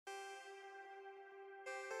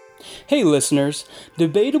Hey listeners,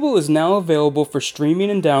 Debatable is now available for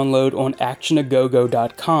streaming and download on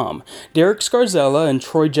actionagogo.com. Derek Scarzella and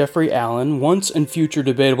Troy Jeffrey Allen, once and future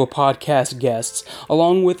Debatable podcast guests,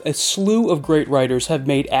 along with a slew of great writers, have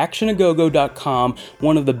made actionagogo.com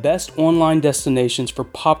one of the best online destinations for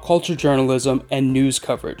pop culture journalism and news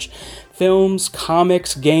coverage. Films,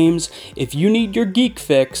 comics, games, if you need your geek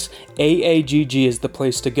fix, AAGG is the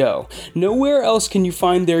place to go. Nowhere else can you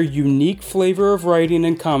find their unique flavor of writing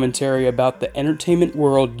and commentary about the entertainment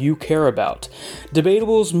world you care about.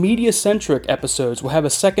 Debatable's media-centric episodes will have a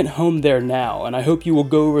second home there now, and I hope you will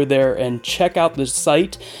go over there and check out the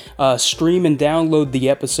site, stream and download the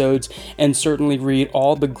episodes, and certainly read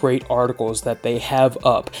all the great articles that they have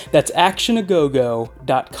up. That's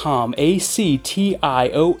actionagogo.com,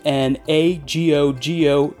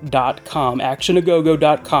 actionagogo.com,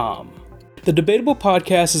 actionagogo.com. The Debatable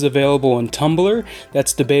Podcast is available on Tumblr,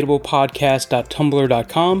 that's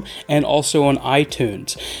debatablepodcast.tumblr.com, and also on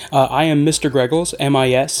iTunes. I am Mr. Greggles,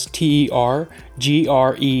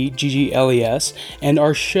 MisterGreggles, and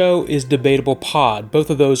our show is Debatable Pod, both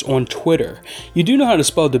of those on Twitter. You do know how to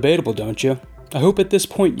spell debatable, don't you? I hope at this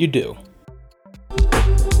point you do.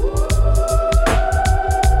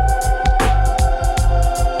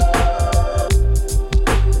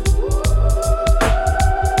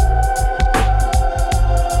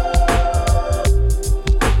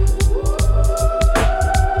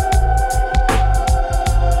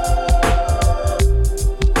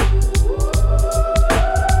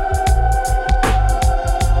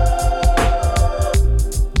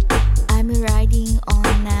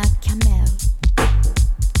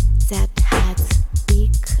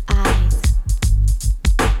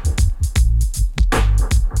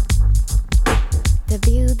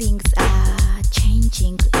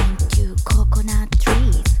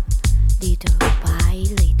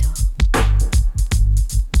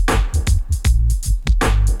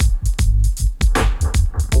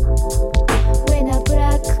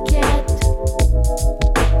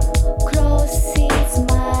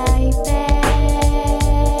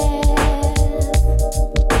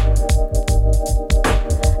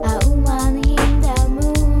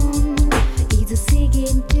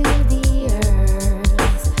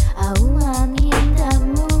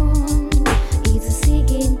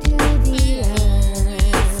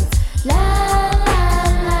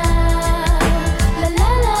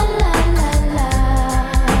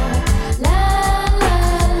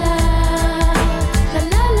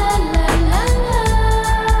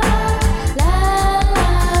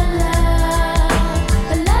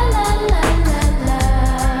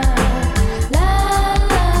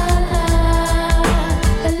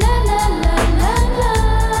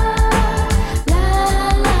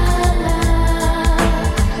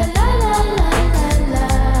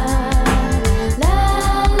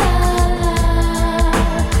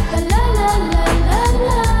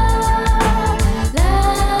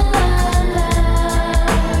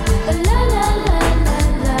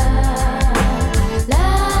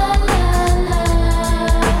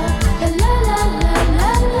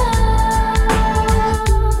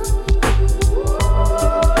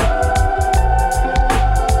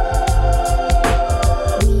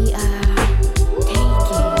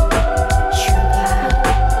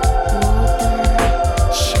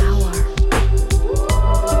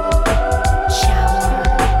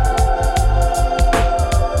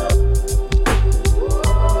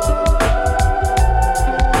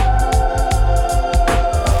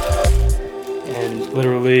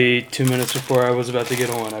 Literally 2 minutes before I was about to get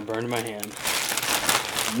on, I burned my hand.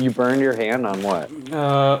 You burned your hand on what?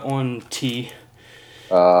 On tea.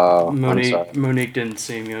 Monique didn't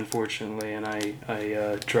see me, unfortunately, and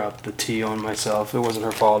I dropped the tea on myself. It wasn't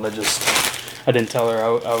her fault. I didn't tell her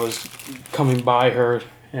I was coming by her,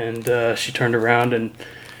 and she turned around and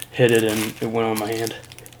hit it, and it went on my hand.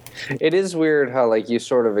 It is weird how, like, you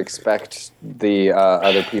sort of expect the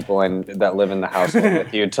other people that live in the household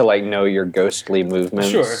with you to, like, know your ghostly movements.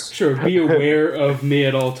 Sure. Be aware of me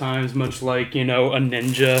at all times, much like, a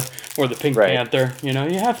ninja or the Pink Panther.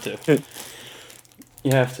 You have to.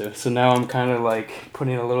 You have to. So now I'm kind of, like,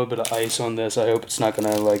 putting a little bit of ice on this. I hope it's not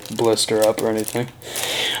going to, like, blister up or anything.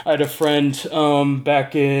 I had a friend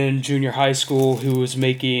back in junior high school who was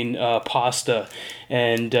making pasta,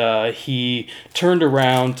 and he turned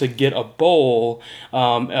around to get a bowl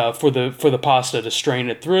for the pasta to strain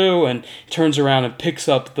it through, and turns around and picks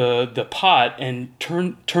up the pot and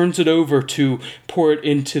turns it over to pour it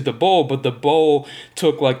into the bowl, but the bowl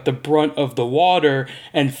took like the brunt of the water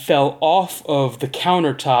and fell off of the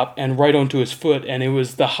countertop and right onto his foot, and it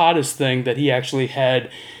was the hottest thing that he actually had.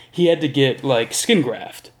 He had to get like skin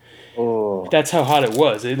graft. Oh. That's how hot it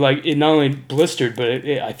was. It not only blistered, but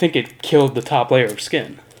I think it killed the top layer of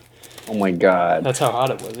skin. Oh my God. That's how hot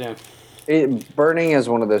it was. Yeah. Burning is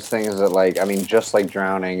one of those things that, like, I mean, just like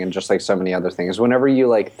drowning and just like so many other things, whenever you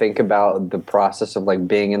like think about the process of like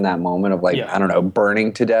being in that moment of like, I don't know,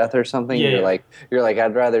 burning to death or something, you're like,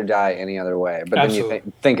 I'd rather die any other way. But then you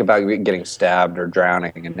think about getting stabbed or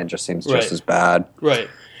drowning, and it just seems just as bad. Right.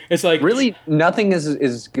 It's like really nothing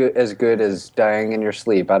is good as dying in your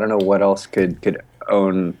sleep. I don't know what else could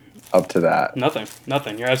own up to that. Nothing.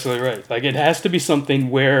 You're absolutely right. Like, it has to be something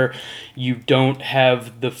where you don't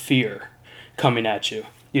have the fear coming at you.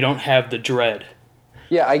 You don't have the dread.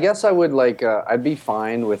 Yeah, I guess I would like. I'd be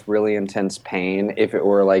fine with really intense pain if it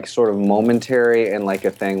were like sort of momentary and like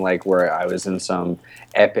a thing like where I was in some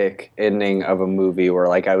epic ending of a movie where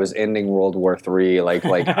like I was ending World War III. Like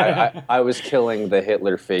I was killing the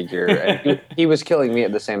Hitler figure and he was killing me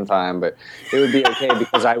at the same time. But it would be okay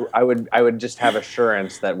because I would just have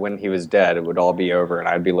assurance that when he was dead, it would all be over and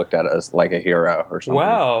I'd be looked at as like a hero or something.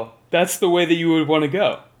 Wow, that's the way that you would want to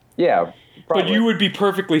go. Yeah. Probably. But you would be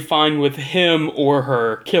perfectly fine with him or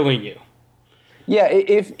her killing you. Yeah,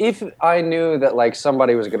 if I knew that like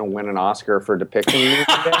somebody was going to win an Oscar for depicting me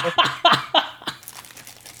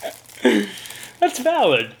today. That's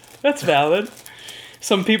valid.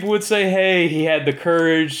 Some people would say, "Hey, he had the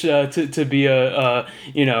courage to be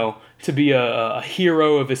a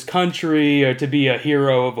hero of his country, or to be a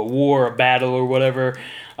hero of a war, a battle, or whatever."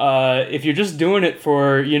 If you're just doing it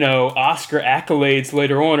for, Oscar accolades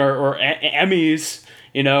later on or Emmys,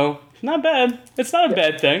 not bad. It's not a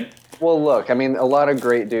bad thing. Well, look, I mean, a lot of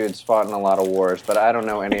great dudes fought in a lot of wars, but I don't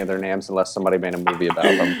know any of their names unless somebody made a movie about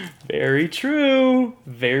them. Very true.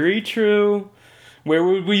 Very true. Where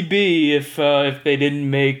would we be if they didn't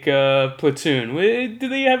make Platoon? Do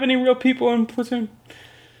they have any real people in Platoon?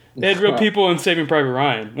 They had real people in Saving Private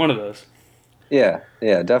Ryan. One of those. Yeah,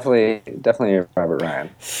 definitely Robert Ryan.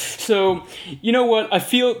 So, you know what? I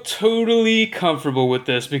feel totally comfortable with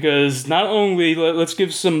this because not only, let's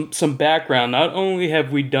give some background, not only have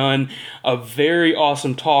we done a very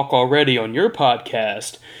awesome talk already on your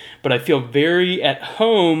podcast, but I feel very at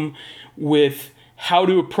home with how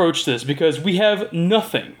to approach this because we have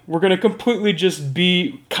nothing. We're going to completely just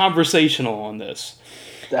be conversational on this.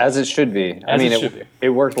 As it should be. It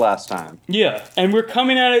worked last time. Yeah, and we're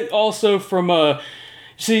coming at it also from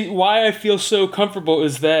see, why I feel so comfortable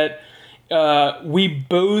is that we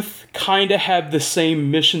both kind of have the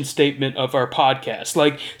same mission statement of our podcast.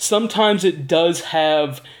 Like, sometimes it does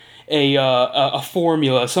have a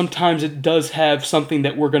formula. Sometimes it does have something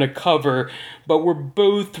that we're going to cover, but we're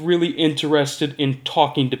both really interested in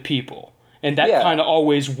talking to people. And that kind of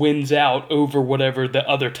always wins out over whatever the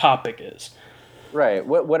other topic is. Right.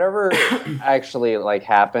 Whatever actually like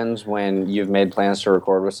happens when you've made plans to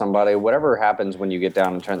record with somebody, whatever happens when you get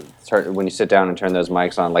down and when you sit down and turn those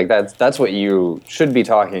mics on, like that's what you should be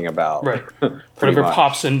talking about. Right. Whatever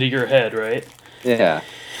pops into your head, right? Yeah.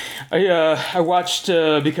 I watched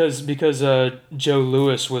because Joe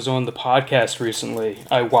Lewis was on the podcast recently.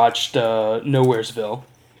 I watched Nowheresville,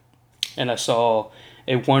 and I saw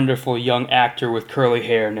a wonderful young actor with curly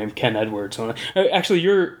hair named Kenn Edwards on it. Actually,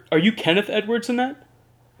 are you Kenneth Edwards in that?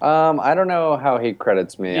 I don't know how he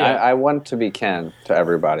credits me. Yeah. I want to be Ken to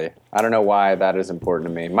everybody. I don't know why that is important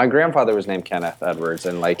to me. My grandfather was named Kenneth Edwards,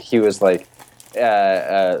 and like he was like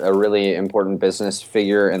a really important business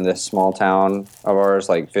figure in this small town of ours,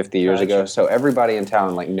 like 50 years ago. So everybody in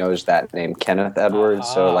town like knows that name, Kenneth Edwards.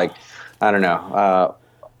 So like, I don't know.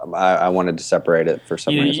 I wanted to separate it for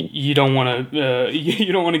some reason. You don't want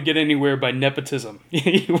to get anywhere by nepotism.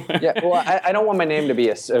 Yeah, well, I don't want my name to be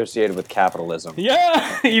associated with capitalism.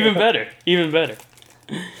 Yeah, even better.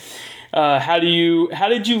 How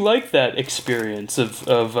did you like that experience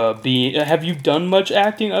of being? Have you done much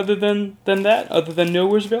acting other than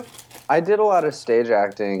Nowheresville? I did a lot of stage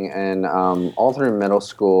acting and all through middle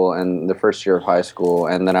school and the first year of high school,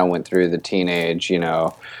 and then I went through the teenage,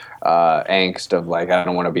 angst of like, I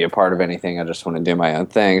don't want to be a part of anything. I just want to do my own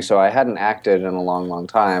thing. So I hadn't acted in a long, long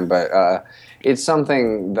time, but it's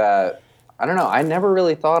something that, I don't know, I never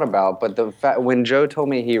really thought about. But the fact, when Joe told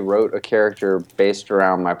me he wrote a character based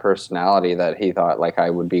around my personality that he thought like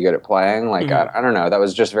I would be good at playing, like, I don't know, that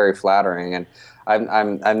was just very flattering. And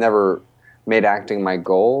I've never made acting my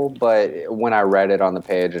goal, but when I read it on the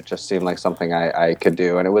page, it just seemed like something I could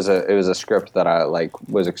do, and it was a script that I like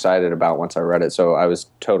was excited about once I read it. So I was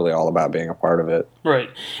totally all about being a part of it. Right.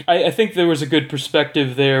 I think there was a good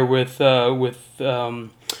perspective there with Joe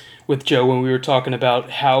when we were talking about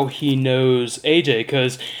how he knows AJ,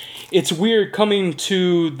 because it's weird coming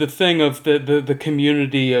to the thing of the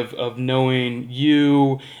community of knowing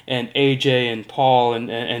you and AJ and Paul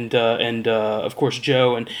and of course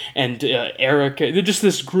Joe and Eric. They're just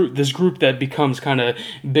this group that becomes kind of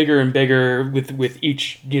bigger and bigger with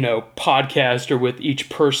each podcast or with each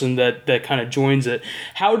person that kind of joins it.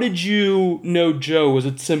 How did you know Joe? Was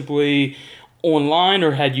it simply online,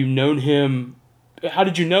 or had you known him? How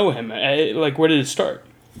did you know him? Like, where did it start?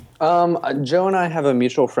 Joe and I have a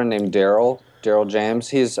mutual friend named Daryl James.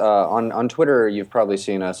 He's on Twitter. You've probably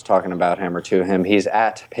seen us talking about him or to him. He's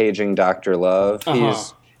at Paging Dr. Love.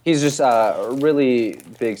 He's just a really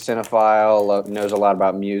big cinephile, knows a lot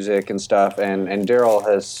about music and stuff. And Daryl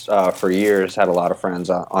has for years had a lot of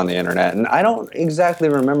friends on the internet. And I don't exactly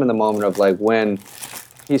remember the moment of like when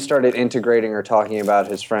he started integrating or talking about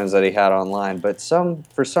his friends that he had online, but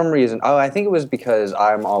for some reason, I think it was because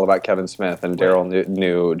I'm all about Kevin Smith, and Daryl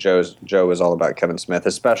knew Joe was all about Kevin Smith,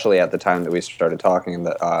 especially at the time that we started talking.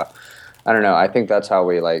 That I don't know. I think that's how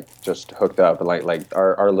we like just hooked up. Like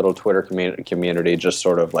our little Twitter community just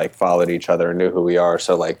sort of like followed each other and knew who we are.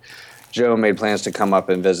 So like Joe made plans to come up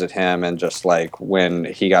and visit him, and just like when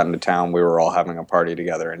he got into town, we were all having a party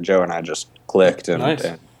together, and Joe and I just clicked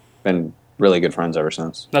and been really good friends ever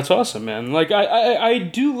since. That's awesome, man. Like, I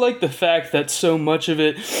do like the fact that so much of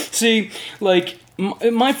it... See, like,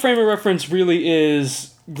 my frame of reference really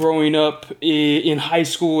is growing up in high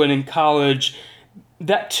school and in college.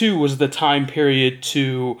 That, too, was the time period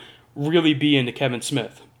to really be into Kevin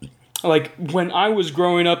Smith. Like, when I was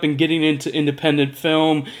growing up and getting into independent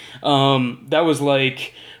film, that was,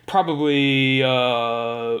 like, probably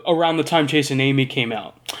around the time Chasing Amy came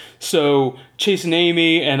out. So Chasing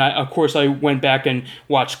Amy, and I went back and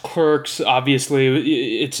watched Clerks.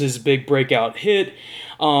 Obviously, it's his big breakout hit.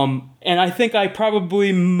 And I think I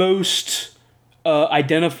probably most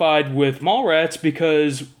identified with Mallrats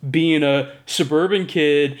because being a suburban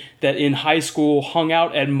kid that in high school hung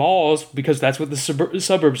out at malls, because that's what the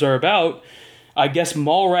suburbs are about, I guess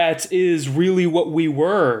Mallrats is really what we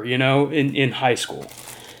were, in high school.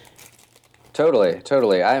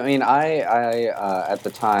 Totally. I mean, I at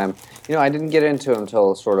the time, I didn't get into him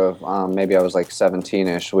until sort of maybe I was like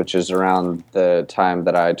 17-ish, which is around the time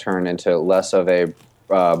that I turned into less of a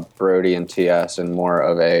Brody and TS and more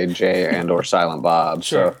of a Jay and or Silent Bob.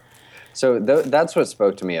 Sure. So that's what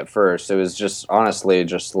spoke to me at first. It was just honestly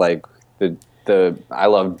just like the I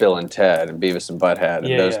loved Bill and Ted and Beavis and Butthead,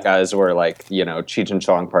 and those guys were like Cheech and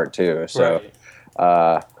Chong Part 2. So.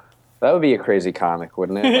 Right. That would be a crazy comic,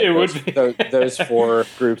 wouldn't it? Like it would be. Those four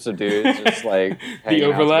groups of dudes just like hanging the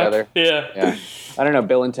overlap. out together. Yeah. I don't know.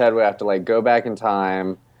 Bill and Ted would have to like go back in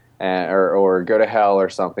time, or go to hell or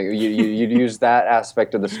something. You'd use that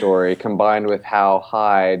aspect of the story combined with how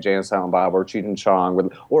high Jay and Silent Bob or Cheech and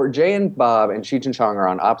Chong or Jay and Bob and Cheech and Chong are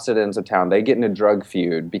on opposite ends of town. They get in a drug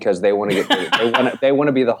feud because they want to get they want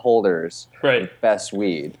to be the holders of best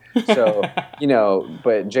weed. So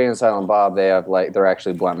but Jay and Silent Bob, they have they're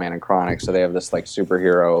actually Blunt Man and Chronic, so they have this like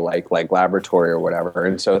superhero like laboratory or whatever,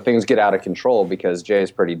 and so things get out of control because Jay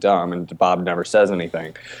is pretty dumb and Bob never says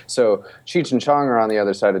anything. So Cheech and Chong are on the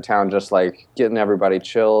other side of town, just like getting everybody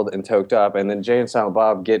chilled and toked up, and then Jay and Silent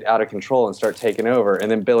Bob get out of control and start taking over,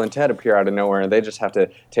 and then Bill and Ted appear out of nowhere, and they just have to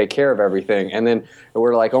take care of everything, and then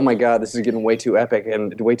we're like, oh my god, this is getting way too epic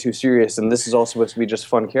and way too serious, and this is all supposed to be just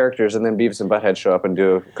fun characters, and then Beavis and Butthead show up and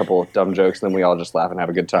do a couple of dumb jokes, and then we all just laugh and have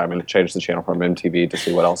a good time and change the channel from MTV to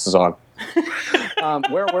see what else is on.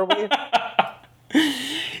 Where were we?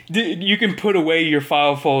 You can put away your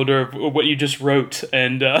file folder of what you just wrote,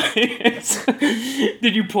 and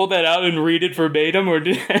did you pull that out and read it verbatim, or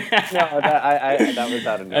did? No, that was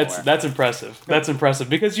out of nowhere. That's impressive. That's impressive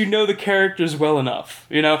because you know the characters well enough.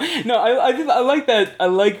 No, I like that. I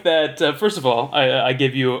like that. First of all, I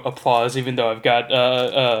give you applause, even though I've got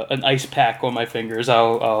an ice pack on my fingers.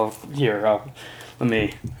 Let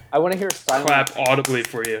me. I want to hear silent clap audibly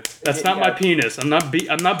for you. That's not my penis. I'm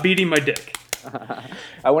not beating my dick.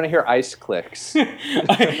 I want to hear ice clicks.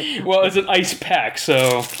 Well, it's an ice pack,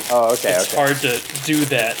 so it's hard to do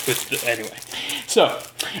that with anyway. So,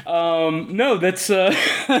 no, that's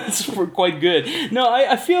quite good. No,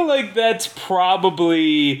 I feel like that's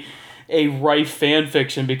probably a rife fan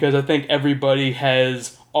fiction because I think everybody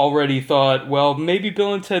has already thought, well, maybe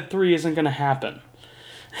Bill and Ted 3 isn't going to happen.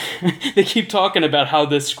 They keep talking about how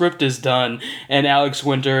this script is done, and Alex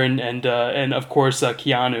Winter and of course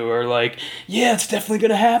Keanu are like, yeah, it's definitely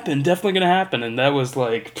gonna happen, and that was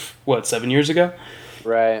like 7 years ago.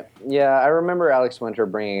 Right. Yeah, I remember Alex Winter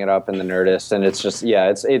bringing it up in the Nerdist, and it's just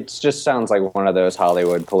it's just sounds like one of those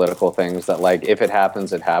Hollywood political things that like if it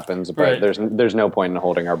happens, it happens, but Right. there's no point in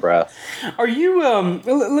holding our breath. Are you?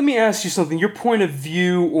 Let me ask you something. Your point of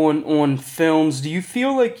view on films. Do you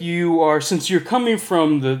feel like you are, since you're coming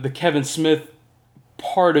from the Kevin Smith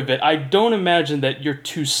part of it? I don't imagine that you're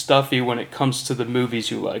too stuffy when it comes to the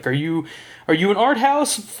movies you like. Are you an art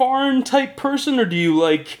house foreign type person, or do you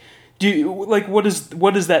like what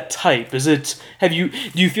is that type? Is it have you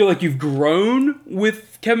do you feel like you've grown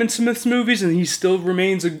with Kevin Smith's movies and he still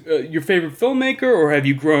remains your favorite filmmaker, or have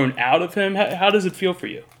you grown out of him? How does it feel for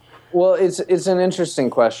you? Well, it's an interesting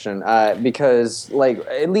question because, like,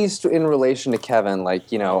 at least in relation to Kevin,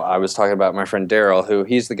 like, I was talking about my friend Daryl, who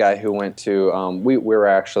he's the guy who went to. We were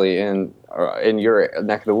actually in your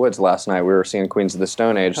neck of the woods last night. We were seeing Queens of the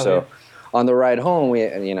Stone Age, Oh, so. yeah. On the ride home, we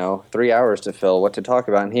 3 hours to fill what to talk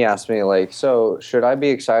about, and he asked me like, "So should I be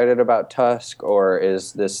excited about Tusk, or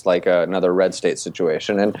is this like another Red State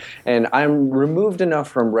situation?" And I'm removed enough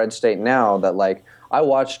from Red State now that like I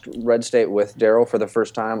watched Red State with Daryl for the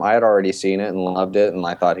first time. I had already seen it and loved it, and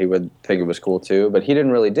I thought he would think it was cool too, but he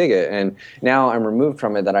didn't really dig it. And now I'm removed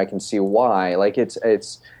from it that I can see why. Like it's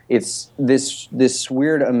this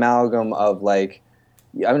weird amalgam of like.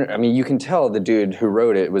 I mean, you can tell the dude who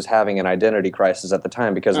wrote it was having an identity crisis at the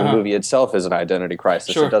time because the movie itself is an identity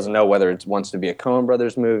crisis. Sure. It doesn't know whether it wants to be a Coen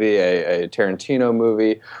Brothers movie, a Tarantino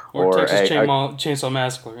movie, Or Texas a Chainsaw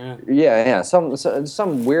Massacre. Yeah. yeah,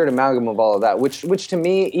 some weird amalgam of all of that. Which to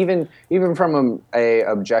me, even from a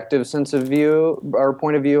objective sense of view or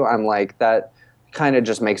point of view, I'm like that. Kind of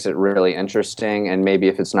just makes it really interesting, and maybe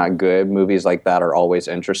if it's not good, movies like that are always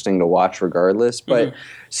interesting to watch regardless. But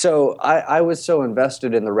so I was so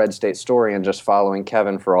invested in the Red State story and just following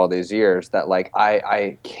Kevin for all these years that like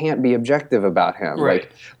I can't be objective about him.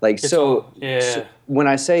 Right. So when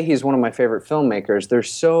I say he's one of my favorite filmmakers,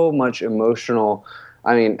 there's so much emotional.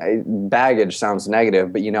 I mean, baggage sounds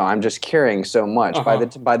negative, but I'm just carrying so much.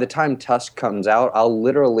 By the time Tusk comes out, I'll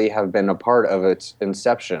literally have been a part of its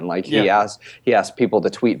inception. Like he asked people to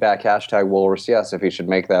tweet back #Walrus yes if he should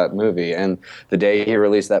make that movie, and the day he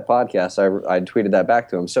released that podcast, I tweeted that back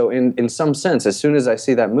to him. So in some sense, as soon as I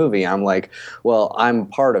see that movie, I'm like, well, I'm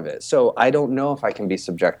part of it. So I don't know if I can be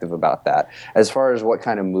subjective about that. As far as what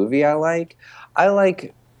kind of movie I like.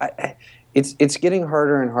 It's getting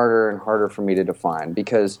harder and harder and harder for me to define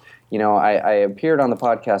because, I appeared on the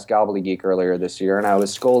podcast Gobbledygook earlier this year, and I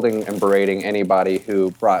was scolding and berating anybody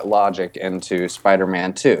who brought logic into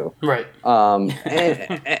Spider-Man 2. Right. And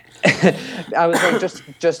I was like,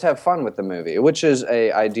 just have fun with the movie, which is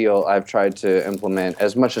a ideal I've tried to implement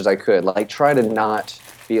as much as I could. Like, try to not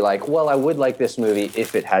be like, well, I would like this movie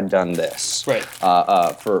if it had done this. Right.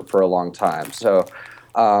 For a long time. So.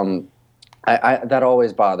 I that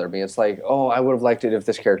always bothered me. It's like, oh, I would have liked it if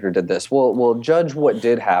this character did this. Well, judge what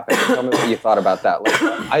did happen. Tell me what you thought about that. Like,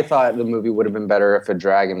 I thought the movie would have been better if a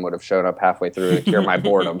dragon would have shown up halfway through to cure my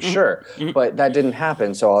boredom. Sure, but that didn't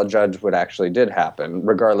happen, so I'll judge what actually did happen,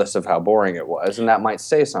 regardless of how boring it was, and that might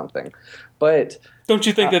say something. But don't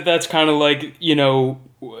you think that that's kind of like,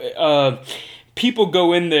 people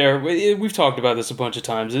go in there, we've talked about this a bunch of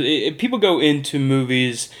times, people go into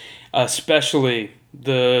movies, especially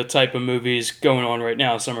the type of movies going on right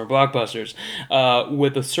now, summer blockbusters,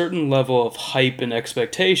 with a certain level of hype and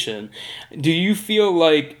expectation. Do you feel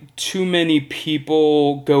like too many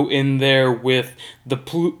people go in there with the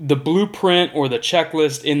blueprint or the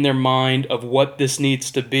checklist in their mind of what this needs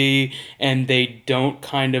to be, and they don't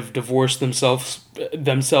kind of divorce themselves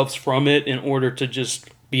from it in order to just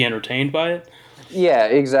be entertained by it? Yeah,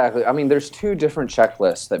 exactly. I mean, there's two different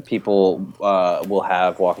checklists that people will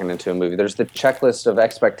have walking into a movie. There's the checklist of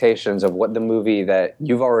expectations of what the movie that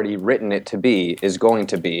you've already written it to be is going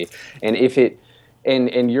to be, and if it,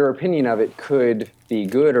 and your opinion of it could be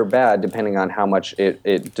good or bad depending on how much it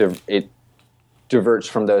diverts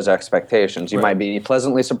from those expectations. You might be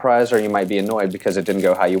pleasantly surprised or you might be annoyed because it didn't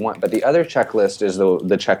go how you want. But the other checklist is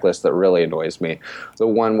the checklist that really annoys me. The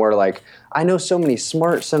one where, like, I know so many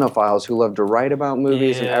smart cinephiles who love to write about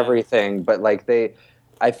movies and everything, but like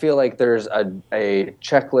I feel like there's a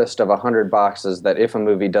checklist of 100 boxes that if a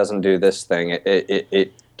movie doesn't do this thing,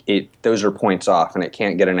 those are points off and it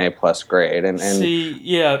can't get an A+ grade. And see,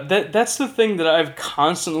 yeah, that's the thing that I've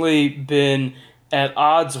constantly been at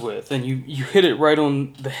odds with, and you hit it right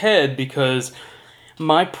on the head, because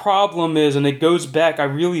my problem is, and it goes back, I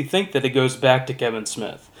really think that it goes back to Kevin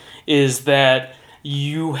Smith, is that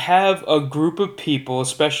you have a group of people,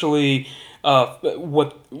 especially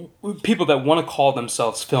what people that want to call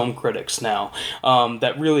themselves film critics now,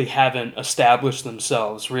 that really haven't established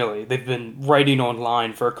themselves. Really, they've been writing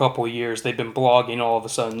online for a couple of years. They've been blogging. All of a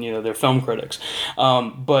sudden, they're film critics.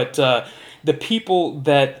 But the people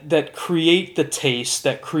that create the taste,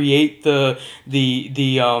 that create the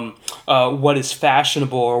what is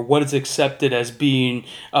fashionable or what is accepted as being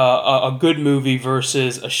a good movie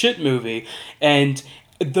versus a shit movie, and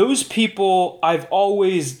those people, I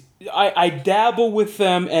dabble with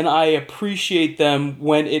them and I appreciate them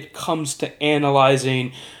when it comes to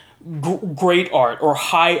analyzing great art or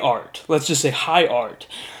high art. Let's just say high art.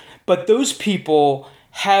 But those people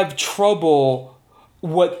have trouble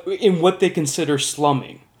what they consider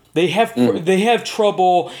slumming. They have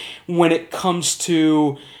trouble when it comes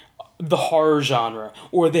to the horror genre,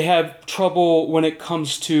 or they have trouble when it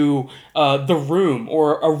comes to The Room,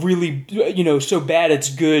 or a really so bad it's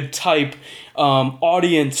good type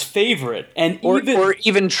audience favorite, and or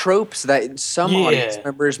even tropes that some audience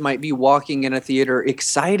members might be walking in a theater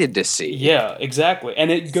excited to see. Yeah, exactly. And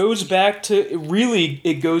it goes back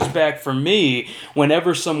for me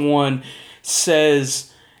whenever someone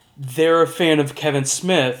says they're a fan of Kevin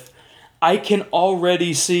Smith. I can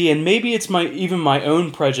already see, and maybe it's even my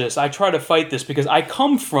own prejudice. I try to fight this because I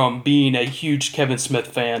come from being a huge Kevin Smith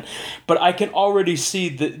fan, but I can already see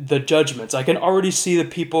the judgments. I can already see the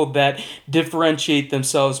people that differentiate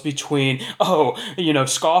themselves between,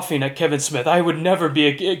 scoffing at Kevin Smith. I would never be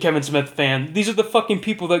a Kevin Smith fan. These are the fucking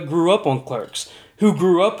people that grew up on Clerks, who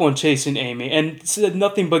grew up on Chasing Amy, and said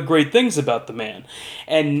nothing but great things about the man.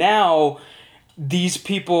 And now these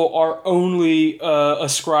people are only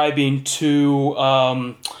ascribing to,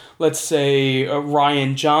 let's say,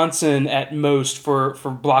 Rian Johnson at most for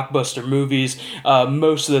blockbuster movies.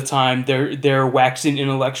 Most of the time, they're waxing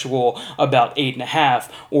intellectual about 8.5,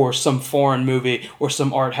 or some foreign movie, or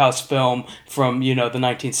some art house film from the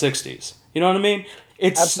 1960s. You know what I mean?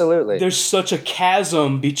 Absolutely. There's such a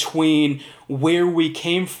chasm between where we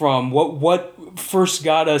came from, what first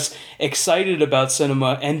got us excited about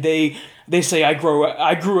cinema, and they say I grew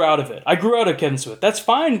out of it. I grew out of Kevin Smith. That's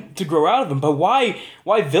fine to grow out of him, but why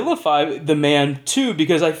vilify the man too?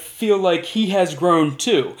 Because I feel like he has grown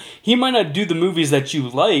too. He might not do the movies that you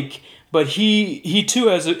like, but he too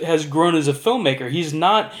has grown as a filmmaker. He's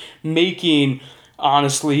not making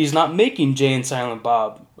Jay and Silent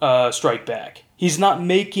Bob Strike Back. He's not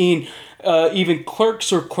making even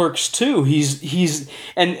Clerks or Clerks 2.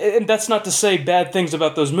 And that's not to say bad things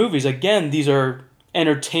about those movies. Again, these are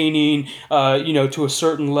entertaining, to a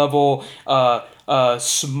certain level,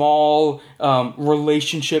 small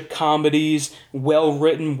relationship comedies, well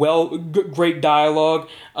written, great dialogue,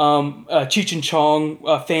 Cheech and Chong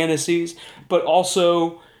fantasies, but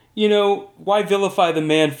also, why vilify the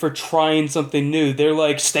man for trying something new? They're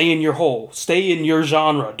like, stay in your hole, stay in your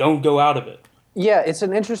genre, don't go out of it. Yeah, it's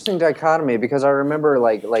an interesting dichotomy because I remember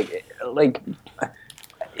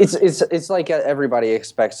it's like everybody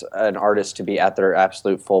expects an artist to be at their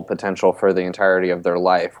absolute full potential for the entirety of their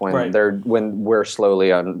life when we're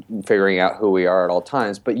slowly on figuring out who we are at all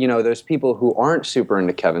times. But those people who aren't super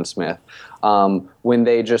into Kevin Smith, when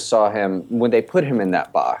they just saw him, when they put him in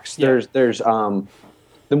that box, there's when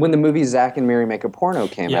the movie Zack and Miri Make a Porno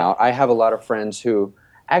came out, I have a lot of friends who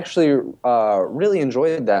actually really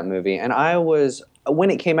enjoyed that movie, and when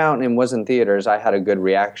it came out and was in theaters, I had a good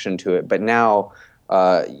reaction to it. But now,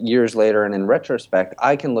 years later and in retrospect,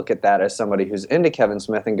 I can look at that as somebody who's into Kevin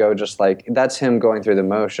Smith and go just like, that's him going through the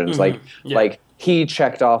motions. Mm-hmm. Like he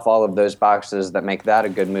checked off all of those boxes that make that a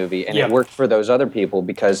good movie, and it worked for those other people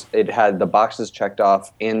because it had the boxes checked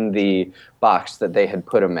off in the box that they had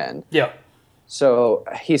put him in. Yeah. So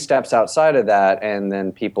he steps outside of that, and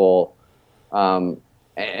then people,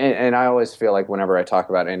 and I always feel like whenever I talk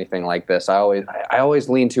about anything like this, I always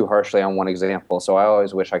lean too harshly on one example. So I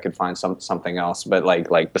always wish I could find something else, but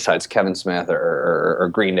like besides Kevin Smith or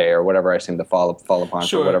Green Day or whatever I seem to fall upon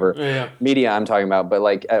for whatever media I'm talking about. But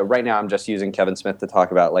right now I'm just using Kevin Smith to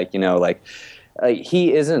talk about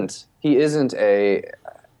he isn't a.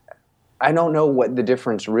 I don't know what the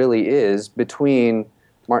difference really is between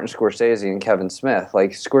Martin Scorsese and Kevin Smith.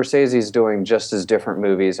 Like, Scorsese's doing just as different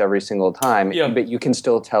movies every single time, but you can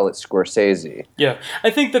still tell it's Scorsese. Yeah,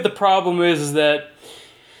 I think that the problem is that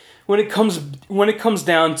when it comes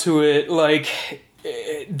down to it, like,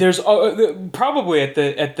 there's probably at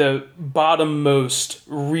the bottommost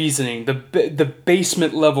reasoning, the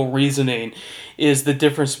basement level reasoning, is the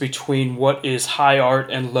difference between what is high art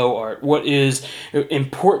and low art, what is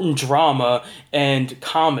important drama and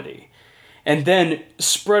comedy. And then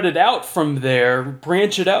spread it out from there,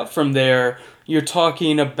 branch it out from there, you're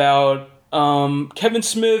talking about Kevin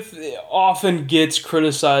Smith often gets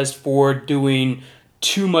criticized for doing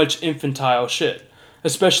too much infantile shit,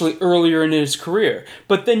 especially earlier in his career.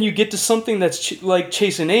 But then you get to something that's like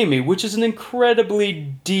Chasing Amy, which is an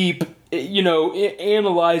incredibly deep,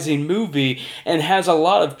 analyzing movie and has a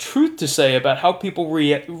lot of truth to say about how people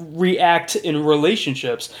react in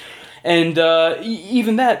relationships. And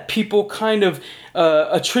even that, people kind of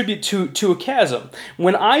attribute to a chasm.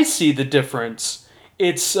 When I see the difference,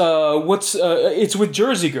 it's with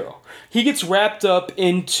Jersey Girl. He gets wrapped up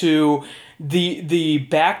into the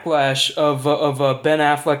backlash of Ben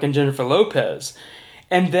Affleck and Jennifer Lopez,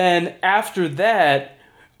 and then after that,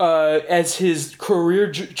 as his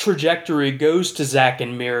career trajectory goes to Zack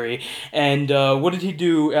and Miri, and what did he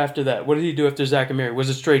do after that? What did he do after Zack and Miri? Was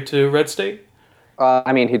it straight to Red State?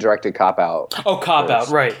 He directed Cop Out. Oh, Cop Out,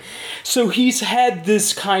 right. So he's had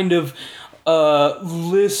this kind of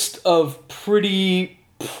list of pretty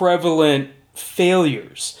prevalent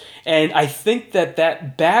failures. And I think that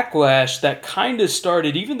backlash that kind of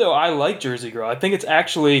started, even though I like Jersey Girl, I think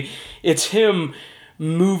it's him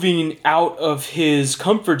moving out of his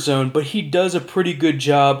comfort zone, but he does a pretty good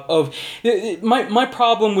job of... My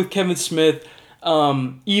problem with Kevin Smith,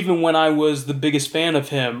 even when I was the biggest fan of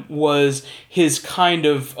him, was his kind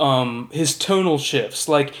of his tonal shifts,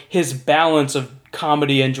 like his balance of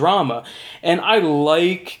comedy and drama. And I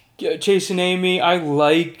like Chasing Amy, I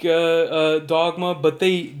like Dogma, but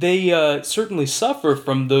they certainly suffer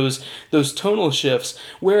from those tonal shifts.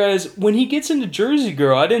 Whereas when he gets into Jersey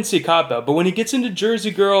Girl, I didn't see Cop Out, but when he gets into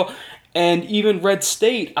Jersey Girl and even Red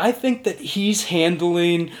State, I think that he's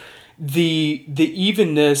handling the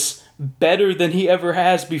evenness better than he ever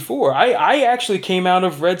has before. I actually came out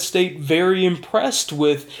of Red State very impressed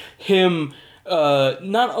with him.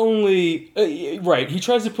 Not only right, he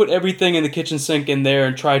tries to put everything in the kitchen sink in there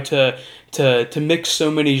and try to mix so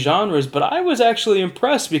many genres, but I was actually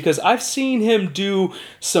impressed because I've seen him do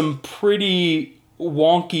some pretty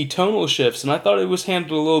wonky tonal shifts, and I thought it was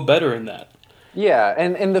handled a little better in that. Yeah,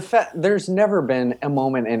 and the fact there's never been a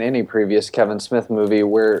moment in any previous Kevin Smith movie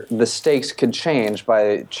where the stakes could change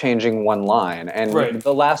by changing one line. And right.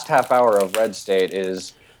 The last half hour of Red State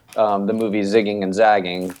is the movie zigging and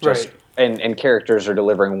zagging, just right. and characters are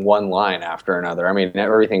delivering one line after another. I mean,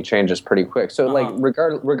 everything changes pretty quick. So, like,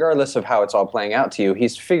 regardless of how it's all playing out to you,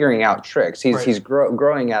 he's figuring out tricks. He's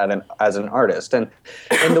growing as an artist. And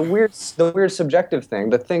the weird subjective thing,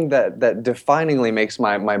 the thing that definingly makes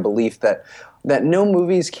my belief that no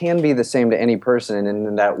movies can be the same to any person,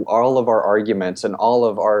 and that all of our arguments and all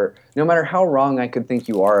of our, no matter how wrong I could think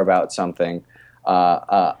you are about something,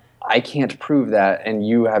 I can't prove that, and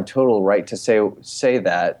you have total right to say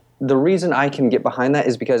that. The reason I can get behind that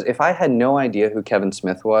is because if I had no idea who Kevin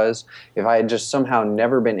Smith was, if I had just somehow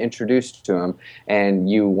never been introduced to him, and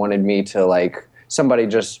you wanted me to, like, somebody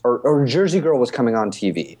just, or Jersey Girl was coming on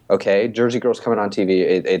TV, okay? Jersey Girl's coming on TV.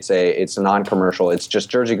 It's a non-commercial. It's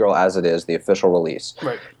just Jersey Girl as it is, the official release.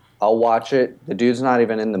 Right. I'll watch it. The dude's not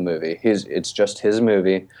even in the movie. It's just his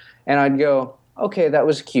movie. And I'd go, okay, that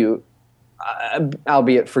was cute,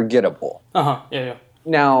 albeit forgettable. Yeah.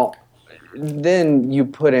 Now, then you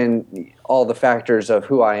put in all the factors of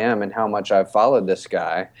who I am and how much I've followed this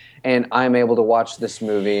guy, and I'm able to watch this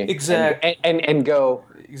movie exactly and go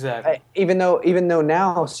exactly. Even though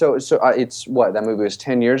now, so it's what, that movie was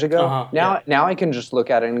 10 years ago. Now I can just look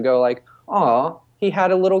at it and go like, oh, he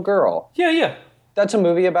had a little girl. Yeah. That's a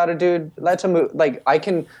movie about a dude. That's a movie. Like, I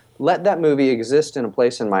can let that movie exist in a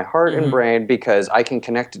place in my heart and brain because I can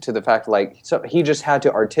connect it to the fact, like, so he just had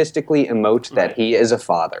to artistically emote that he is a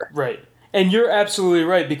father. Right. And you're absolutely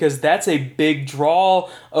right, because that's a big draw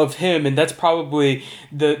of him, and that's probably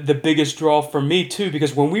the biggest draw for me too,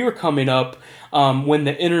 because when we were coming up, when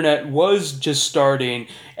the internet was just starting,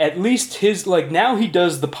 at least his, like, now he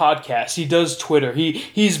does the podcast, he does Twitter,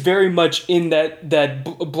 he's very much in that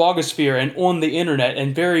blogosphere and on the internet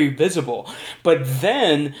and very visible. But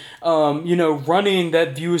then, running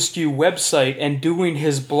that View Askew website and doing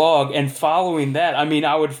his blog and following that, I mean,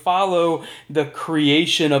 I would follow the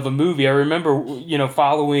creation of a movie. I remember,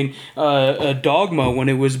 following Dogma when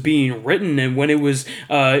it was being written, and when it was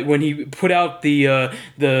when he put out the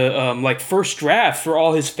first draft for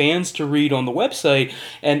all his fans to read on the website,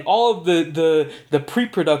 and all of the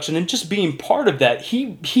pre-production and just being part of that.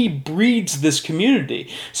 He breeds this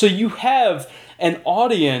community. So you have an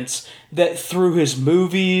audience that through his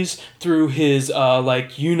movies, through his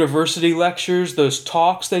university lectures, those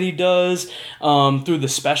talks that he does, through the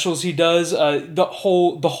specials he does, the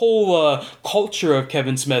whole culture of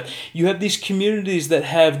Kevin Smith, you have these communities that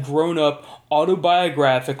have grown up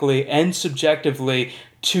autobiographically and subjectively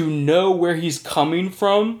to know where he's coming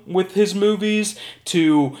from with his movies,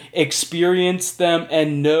 to experience them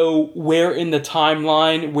and know where in the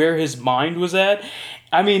timeline, where his mind was at.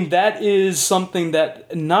 I mean, that is something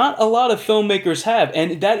that not a lot of filmmakers have,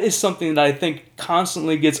 and that is something that I think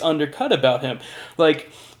constantly gets undercut about him.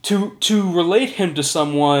 Like, to relate him to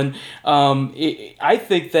someone, I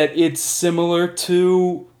think that it's similar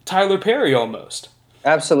to Tyler Perry almost.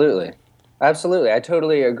 Absolutely. I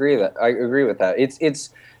totally agree with that.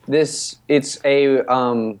 It's a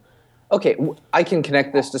okay. I can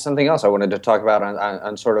connect this to something else I wanted to talk about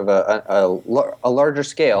on sort of a larger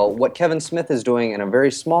scale. What Kevin Smith is doing in a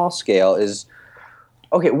very small scale is,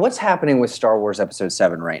 okay, what's happening with Star Wars Episode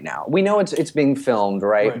 7 right now? We know it's being filmed,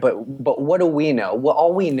 right? But what do we know? Well,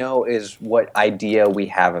 all we know is what idea we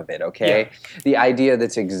have of it, okay? Yeah. The idea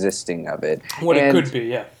that's existing of it. What it could be,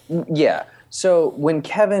 yeah. Yeah. So when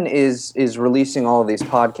Kevin is releasing all of these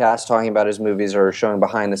podcasts talking about his movies or showing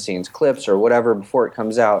behind-the-scenes clips or whatever before it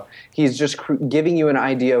comes out, he's just giving you an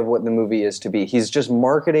idea of what the movie is to be. He's just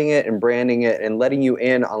marketing it and branding it and letting you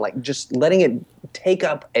in on, like, just letting it take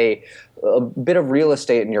up a bit of real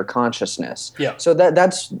estate in your consciousness. Yeah. So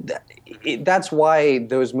that's why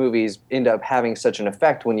those movies end up having such an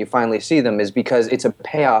effect when you finally see them, is because it's a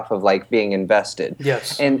payoff of, like, being invested.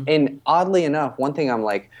 Yes. And oddly enough, one thing I'm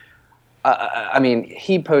like, I mean,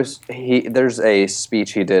 there's a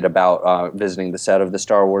speech he did about visiting the set of the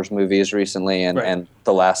Star Wars movies recently, and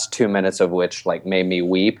the last 2 minutes of which, like, made me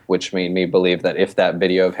weep, which made me believe that if that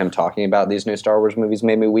video of him talking about these new Star Wars movies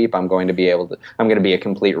made me weep, I'm going to be a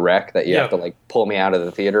complete wreck that you have to, like, pull me out of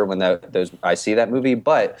the theater when I see that movie.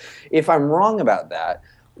 But if I'm wrong about that,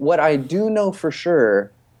 what I do know for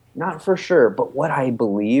sure, not for sure, but what I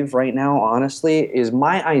believe right now, honestly, is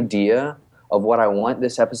my idea of what I want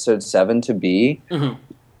this Episode 7 to be,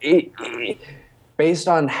 based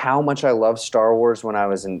on how much I loved Star Wars when I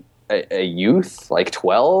was a youth, like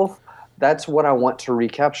 12, that's what I want to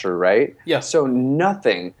recapture, right? Yeah. So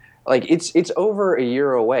nothing, like, it's over a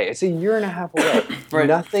year away. It's a year and a half away. Right.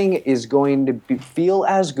 Nothing is going to feel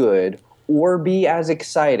as good or be as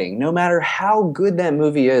exciting, no matter how good that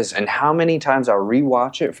movie is and how many times I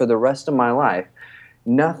rewatch it for the rest of my life.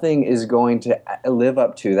 Nothing is going to live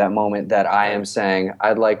up to that moment that I am saying,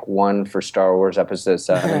 I'd like one for Star Wars Episode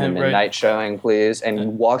 7, a midnight showing, please.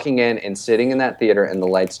 And walking in and sitting in that theater and the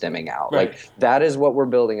lights dimming out. Right. Like, that is what we're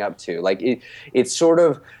building up to. Like, it's sort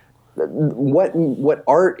of what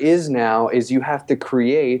art is now, is you have to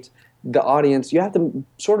create the audience, you have to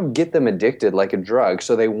sort of get them addicted like a drug,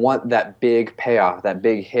 so they want that big payoff, that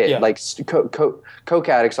big hit. Yeah. Like, coke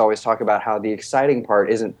addicts always talk about how the exciting part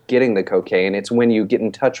isn't getting the cocaine, it's when you get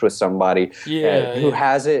in touch with somebody who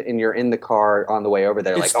has it, and you're in the car on the way over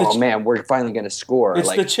there, it's like, oh man, we're finally going to score. It's,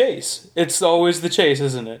 like, the chase. It's always the chase,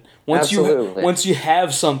 isn't it? Once you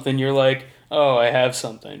have something, you're like, oh, I have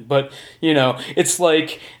something. But, you know, it's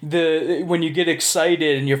like when you get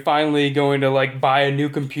excited and you're finally going to, like, buy a new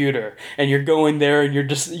computer, and you're going there and you're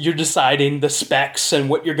deciding the specs and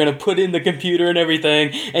what you're going to put in the computer and everything,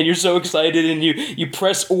 and you're so excited, and you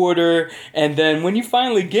press order, and then when you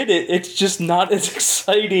finally get it, it's just not as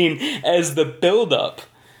exciting as the build-up.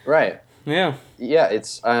 Right. Yeah. Yeah,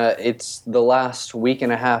 it's the last week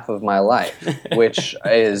and a half of my life, which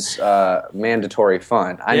is mandatory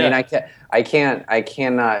fun. I mean, I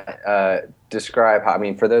cannot describe how. I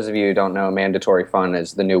mean, for those of you who don't know, Mandatory Fun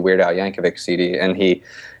is the new Weird Al Yankovic CD, and he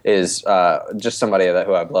is just somebody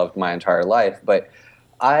who I've loved my entire life. But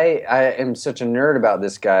I am such a nerd about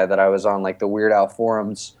this guy that I was on, like, the Weird Al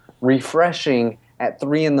forums refreshing at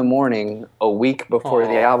 3 a.m. a week before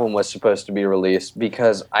the album was supposed to be released,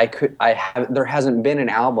 because there hasn't been an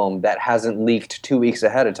album that hasn't leaked 2 weeks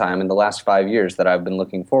ahead of time in the last 5 years that I've been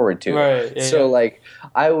looking forward to. Right. Yeah, so like,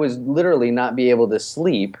 I was literally not be able to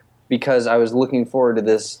sleep because I was looking forward to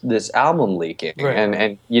this album leaking,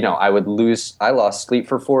 and you know, I lost sleep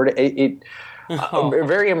for 4 days.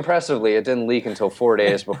 Very impressively, it didn't leak until 4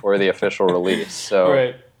 days before the official release. So.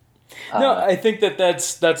 Right. No, I think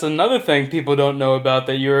that's another thing people don't know about,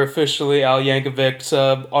 that you're officially Al Yankovic's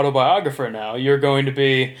autobiographer now. You're going to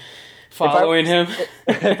be following him.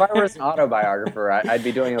 If I was an autobiographer, I'd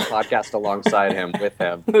be doing a podcast alongside him, with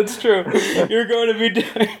him. That's true. You're going to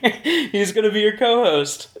be he's going to be your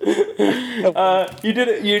co-host. You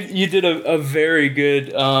did a very good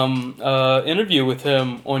interview with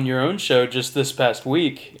him on your own show just this past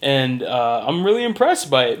week, and I'm really impressed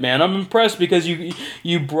by it, man. I'm impressed because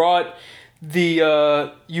you brought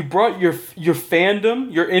you brought your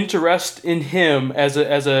fandom, your interest in him as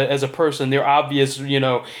a person, their obvious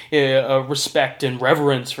respect and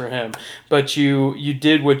reverence for him, but you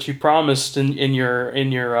did what you promised in your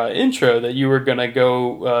intro, that you were gonna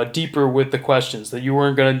go deeper with the questions, that you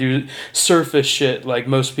weren't gonna do surface shit like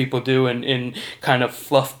most people do in kind of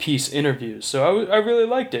fluff piece interviews. So I really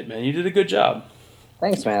liked it, man. You did a good job.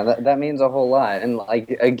 Thanks, man. That means a whole lot. And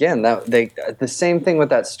like again, the same thing with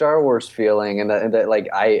that Star Wars feeling, and that like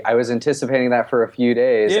I was anticipating that for a few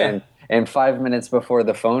days, Yeah. and 5 minutes before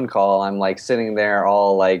the phone call, I'm like sitting there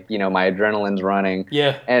all like, my adrenaline's running.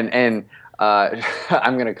 Yeah. And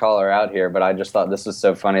I'm gonna call her out here, but I just thought this was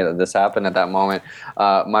so funny that this happened at that moment.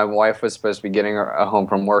 My wife was supposed to be getting home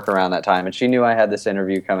from work around that time, and she knew I had this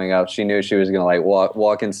interview coming up. She knew she was gonna like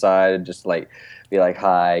walk inside and just like be like,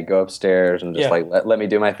 hi, go upstairs, and just like let me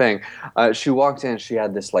do my thing. She walked in, she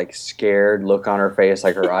had this like scared look on her face,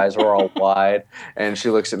 like her eyes were all wide, and she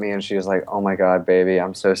looks at me and she was like, oh my God, baby,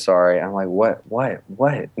 I'm so sorry. I'm like, what?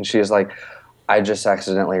 And she was like, I just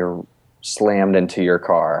accidentally slammed into your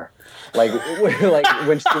car. Like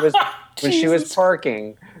when she was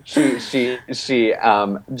parking, she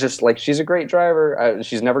just like, she's a great driver.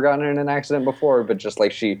 She's never gotten in an accident before, but just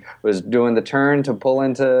like she was doing the turn to pull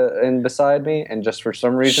in beside me, and just for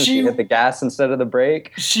some reason she hit the gas instead of the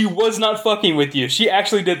brake. She was not fucking with you. She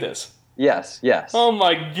actually did this. Yes. Oh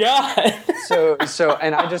my God. So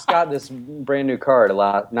and I just got this brand new car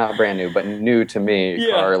not brand new, but new to me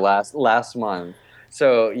car last month.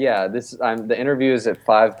 So yeah, the interview is at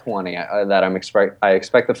 5:20. I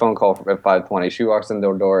expect the phone call at 5:20. She walks in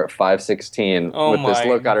the door at 5:16 with this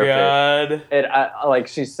look on her face. And like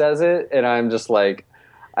she says it, and I'm just like,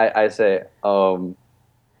 I say,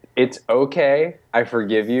 it's okay. I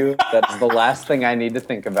forgive you. That's the last thing I need to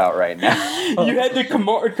think about right now. You had to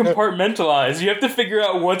compartmentalize. You have to figure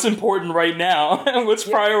out what's important right now and what's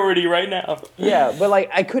priority right now. Yeah, but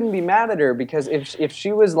like I couldn't be mad at her, because if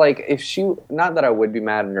she was like, not that I would be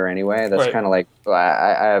mad at her anyway. That's kind of like,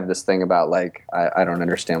 I have this thing about like, I don't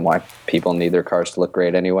understand why people need their cars to look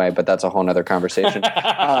great anyway, but that's a whole nother conversation.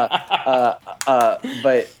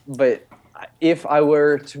 But if I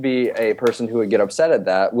were to be a person who would get upset at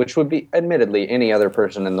that, which would be admittedly any other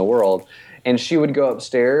person in the world, and she would go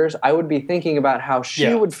upstairs, I would be thinking about how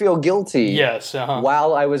she would feel guilty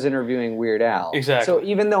while I was interviewing Weird Al. Exactly. So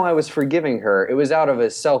even though I was forgiving her, it was out of a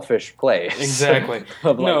selfish place. Exactly.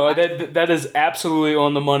 No, that is absolutely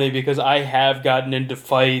on the money, because I have gotten into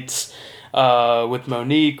fights with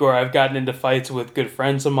Monique, or I've gotten into fights with good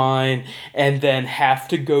friends of mine, and then have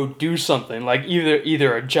to go do something like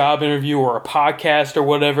either a job interview or a podcast or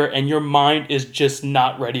whatever, and your mind is just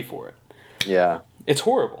not ready for it. Yeah. It's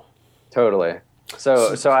horrible. Totally.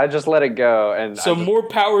 So I just let it go, and so more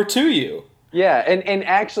power to you. Yeah, and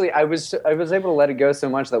actually I was able to let it go so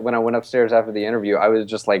much that when I went upstairs after the interview, I was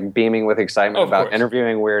just like beaming with excitement about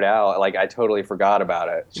interviewing Weird Al. Like I totally forgot about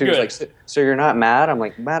it. She was like, "So you're not mad?" I'm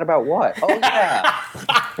like, "Mad about what?" Oh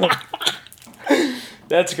yeah.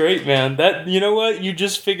 That's great, man. You know what? You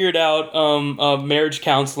just figured out marriage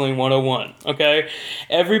counseling 101, okay?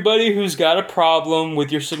 Everybody who's got a problem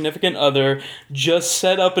with your significant other, just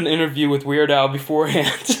set up an interview with Weird Al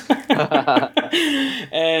beforehand.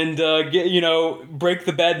 And break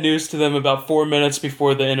the bad news to them about 4 minutes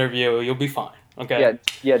before the interview. You'll be fine. Okay.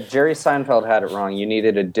 Yeah. Jerry Seinfeld had it wrong. You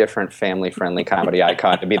needed a different family-friendly comedy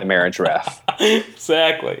icon to be the marriage ref.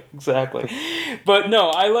 Exactly. But no,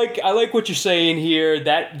 I like what you're saying here.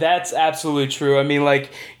 That's absolutely true. I mean,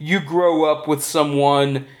 like, you grow up with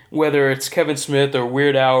someone, whether it's Kevin Smith or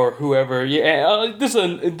Weird Al or whoever. Yeah, this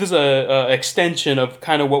is a extension of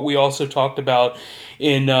kind of what we also talked about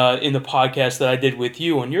in the podcast that I did with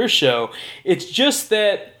you on your show. It's just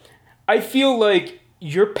that I feel like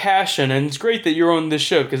your passion, and it's great that you're on this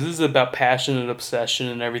show, because this is about passion and obsession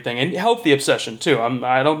and everything, and healthy obsession too.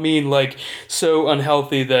 I don't mean like so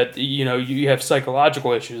unhealthy that you have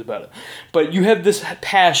psychological issues about it, but you have this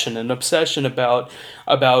passion and obsession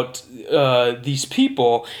about these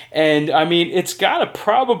people, and I mean it's got to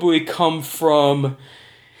probably come from,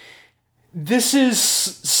 this is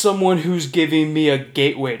someone who's giving me a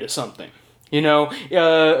gateway to something.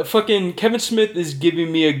 Fucking Kevin Smith is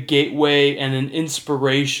giving me a gateway and an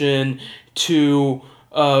inspiration to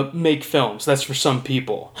make films. That's for some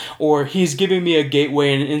people. Or he's giving me a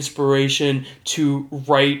gateway and an inspiration to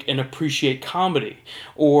write and appreciate comedy.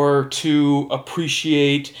 Or to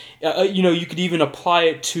appreciate, you could even apply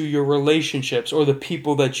it to your relationships or the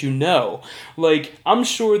people that you know. Like, I'm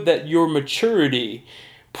sure that your maturity,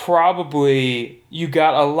 probably you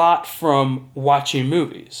got a lot from watching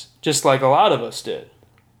movies, just like a lot of us did.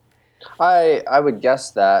 I would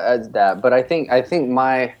guess that as that, but I think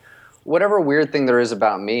my whatever weird thing there is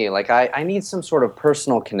about me, like I need some sort of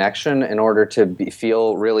personal connection in order to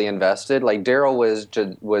feel really invested. Like Daryl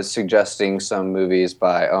was suggesting some movies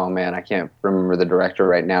by, oh man, I can't remember the director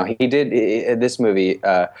right now. He did this movie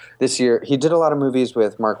this year. He did a lot of movies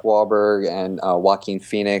with Mark Wahlberg and Joaquin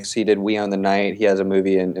Phoenix. He did We Own the Night. He has a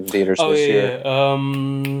movie in theaters Oh this yeah, year.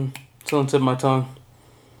 yeah. It's on the tip of my tongue.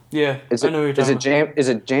 Yeah, Is I it know what you're talking about. Is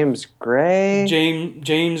it James Gray?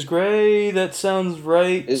 James Gray. That sounds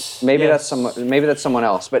right. Yes. Maybe that's someone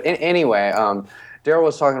else. But anyway, Daryl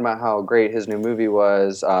was talking about how great his new movie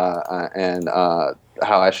was, and how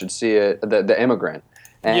I should see it, the Immigrant.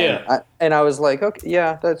 And Yeah. I was like, okay,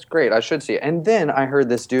 yeah, that's great. I should see it. And then I heard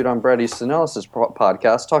this dude on Bret Easton Ellis's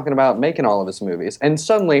podcast talking about making all of his movies. And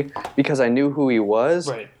suddenly, because I knew who he was,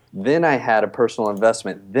 Right. then I had a personal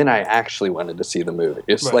investment. Then I actually wanted to see the movie.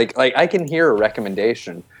 It's Right. like I can hear a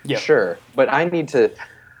recommendation, Yeah. sure, but I need to.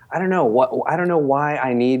 I don't know why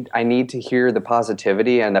I need to hear the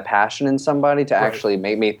positivity and the passion in somebody to actually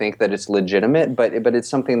make me think that it's legitimate. But it's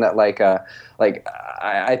something that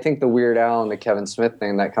I think the Weird Al and the Kevin Smith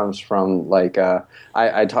thing that comes from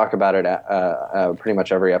I talk about it at pretty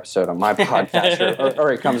much every episode on my podcast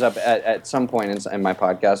or it comes up at some point in my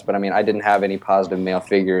podcast. But I mean, I didn't have any positive male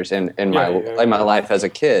figures in my life as a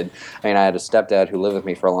kid. I mean, I had a stepdad who lived with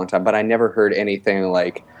me for a long time, but I never heard anything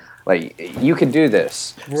like you could do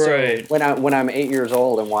this. Right. So when I'm 8 years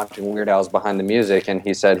old and watching Weird Al's Behind the Music, and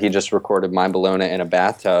he said he just recorded My Bologna in a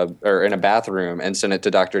bathtub or in a bathroom and sent it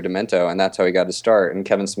to Dr. Demento, and that's how he got his start. And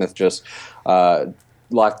Kevin Smith just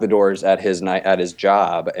locked the doors at his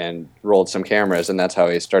job and rolled some cameras, and that's how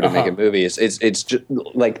he started making movies. It's just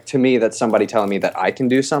like, to me, that's somebody telling me that I can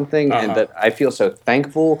do something, and that I feel so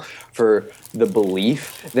thankful for the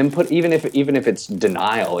belief. Then even if it's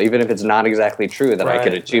denial, even if it's not exactly true that I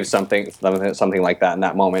could achieve something like that in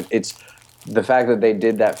that moment. It's the fact that they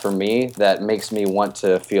did that for me that makes me want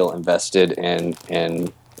to feel invested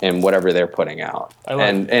in whatever they're putting out.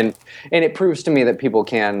 And it proves to me that people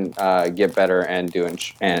can get better and do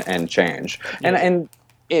and change. Yeah. And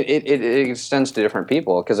it extends to different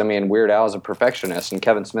people, because I mean, Weird Al is a perfectionist, and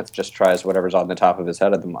Kevin Smith just tries whatever's on the top of his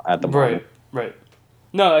head at the moment. Right.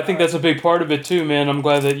 No, I think that's a big part of it too, man. I'm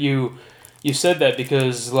glad that you said that,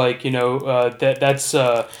 because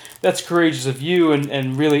that's courageous of you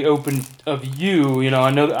and really open of you.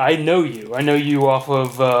 I know you off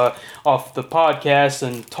the podcast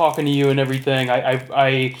and talking to you and everything.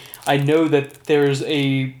 I know that there's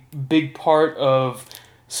a big part of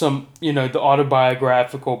some, the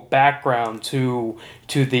autobiographical background to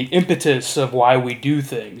the impetus of why we do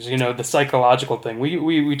things, the psychological thing.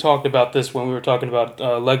 We talked about this when we were talking about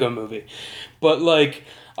Lego Movie. But like,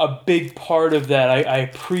 a big part of that, I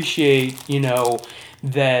appreciate,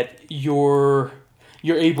 that you're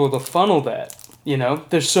able to funnel that.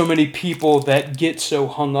 There's so many people that get so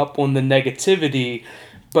hung up on the negativity,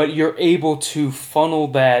 but you're able to funnel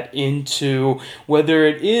that into, whether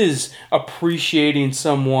it is appreciating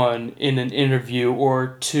someone in an interview,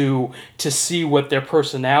 or to see what their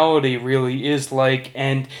personality really is like,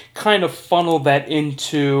 and kind of funnel that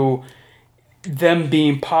into them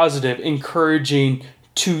being positive, encouraging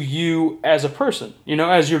to you as a person,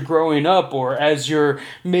 as you're growing up, or as you're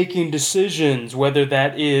making decisions, whether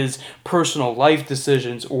that is personal life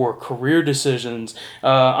decisions or career decisions.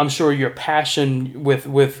 I'm sure your passion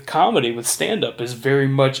with comedy, with stand-up, is very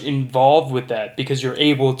much involved with that, because you're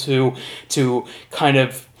able to kind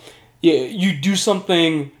of, you do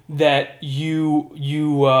something that I'm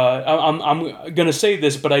gonna say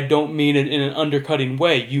this, but I don't mean it in an undercutting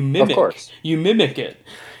way. You mimic. Of course. You mimic it.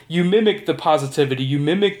 You mimic the positivity. You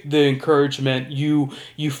mimic the encouragement. You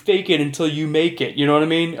fake it until you make it. You know what I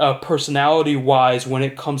mean? Personality-wise, when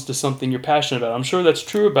it comes to something you're passionate about. I'm sure that's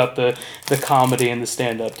true about the comedy and the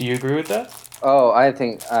stand-up. Do you agree with that? Oh, I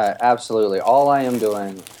think absolutely. All I am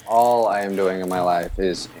doing in my life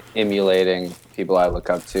is emulating people I look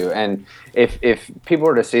up to. And if people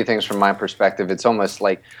were to see things from my perspective, it's almost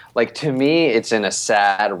like to me, it's in a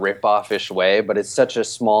sad rip-off-ish way, but it's such a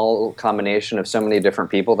small combination of so many different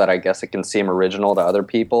people that I guess it can seem original to other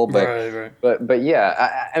people. But Right. but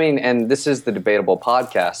yeah, I mean, and this is the Debatable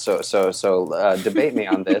podcast, so debate me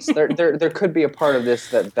on this. There could be a part of this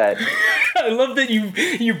that I love that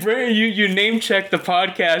you name check the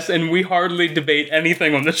podcast, and we hardly debate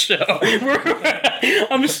anything on the show.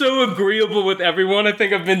 I'm so agreeable with everyone. I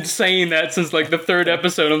think I've been saying that since like the third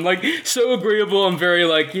episode. I'm like so agreeable. I'm very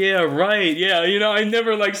like, yeah, right, yeah. I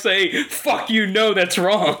never say fuck you. No, that's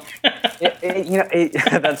wrong.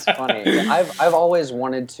 That's funny. I've always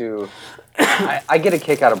wanted to. I get a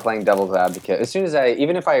kick out of playing devil's advocate. As soon as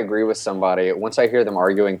even if I agree with somebody, once I hear them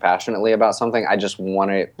arguing passionately about something, I just want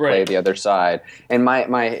to play the other side. And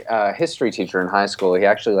my history teacher in high school, he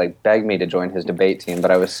actually like begged me to join his debate team, but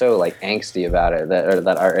I was so like angsty about it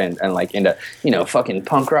and like into fucking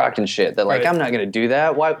punk rock and shit that like I'm not gonna do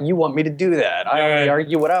that. Why you want me to do that? I only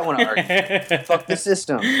argue what I want to argue. Fuck the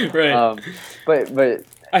system. Right. But.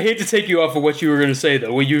 I hate to take you off of what you were going to say,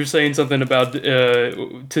 though. When you were saying something about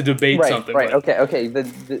to debate something. Right, okay.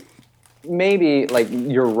 Maybe, like,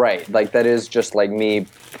 you're right. Like, that is just, like, me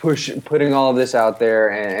putting all of this out there,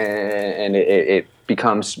 and it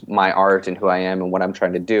becomes my art and who I am and what I'm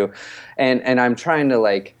trying to do. And I'm trying to,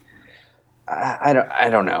 like, I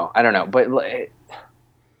don't know. But, like,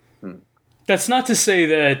 That's not to say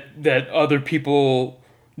that other people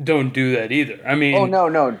don't do that either. I mean... Oh,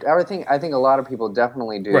 no. I think a lot of people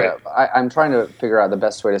definitely do that. I'm trying to figure out the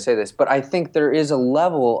best way to say this, but I think there is a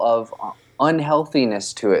level of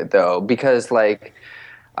unhealthiness to it, though, because, like,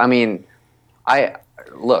 I mean, I'm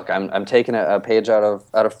taking a page out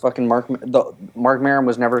of fucking Mark Maron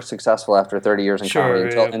was never successful after 30 years in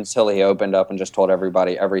comedy until he opened up and just told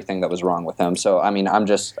everybody everything that was wrong with him. So, I mean, I'm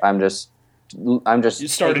just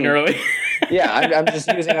starting early. Yeah, I'm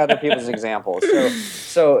just using other people's examples.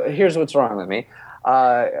 So here's what's wrong with me.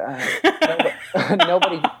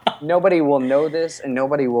 Nobody will know this, and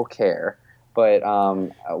nobody will care. But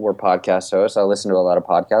we're podcast hosts. I listen to a lot of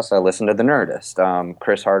podcasts. I listen to The Nerdist.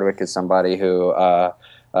 Chris Hardwick is somebody who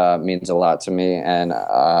means a lot to me. And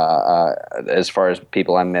as far as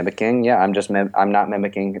people I'm mimicking, I'm not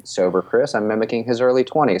mimicking sober Chris. I'm mimicking his early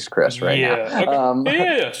 20s Chris right now.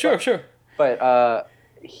 Okay. Sure. But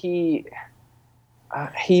he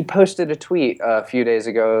posted a tweet a few days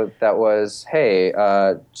ago that was, "Hey,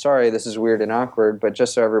 sorry, this is weird and awkward, but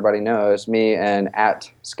just so everybody knows, me and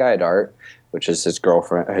 @Skydart, which is his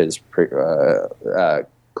girlfriend,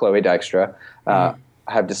 Chloe Dykstra,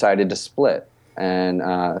 have decided to split. And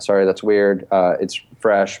sorry, that's weird. It's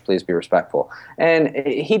fresh. Please be respectful." And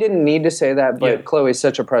he didn't need to say that, but Chloe's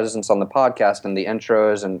such a presence on the podcast and the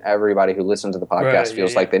intros, and everybody who listens to the podcast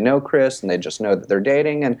feels like they know Chris and they just know that they're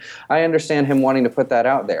dating. And I understand him wanting to put that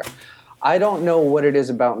out there. I don't know what it is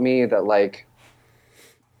about me that, like,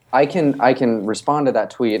 I can respond to that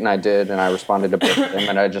tweet, and I did, and I responded to both of them,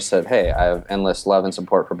 and I just said, "Hey, I have endless love and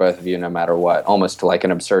support for both of you, no matter what," almost to like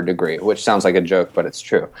an absurd degree, which sounds like a joke, but it's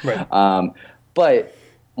true. Right. But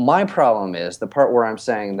my problem is, the part where I'm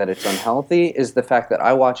saying that it's unhealthy is the fact that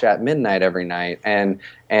I watch At Midnight every night, and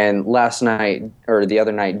last night, or the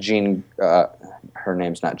other night, her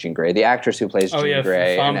name's not Jean Grey, the actress who plays Jean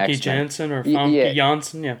Grey in X-Men. Famke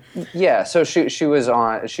Janssen, Yeah, so she was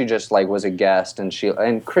on, she just like was a guest,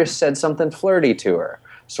 and Chris said something flirty to her,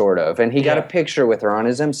 sort of, and he got a picture with her on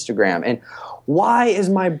his Instagram, and why is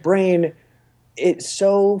my brain, it's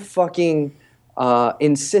so fucking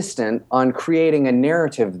insistent on creating a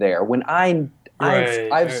narrative there when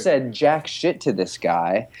I've said jack shit to this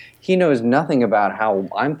guy. He knows nothing about how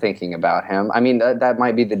I'm thinking about him. I mean, that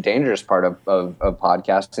might be the dangerous part of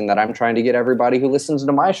podcasting that I'm trying to get everybody who listens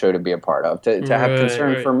to my show to be a part of, to have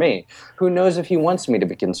concern for me. Who knows if he wants me to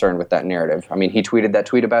be concerned with that narrative? I mean, he tweeted that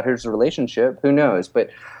tweet about his relationship. Who knows? But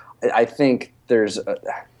I think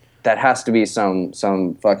that has to be some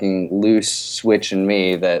fucking loose switch in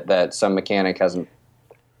me that some mechanic hasn't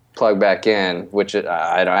plugged back in, which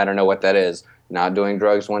I don't know what that is. Not doing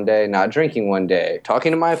drugs one day, not drinking one day,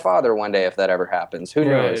 talking to my father one day if that ever happens. Who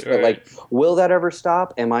knows? But like, will that ever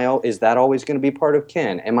stop? Is that always going to be part of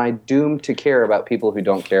Kenn? Am I doomed to care about people who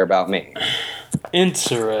don't care about me?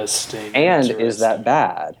 Interesting. And is that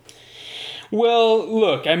bad? Well,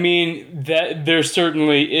 look, I mean, that there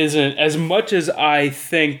certainly isn't. As much as I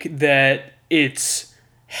think that it's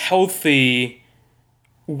healthy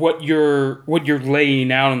what you're laying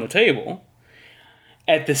out on the table,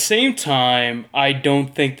 at the same time, I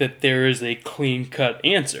don't think that there is a clean-cut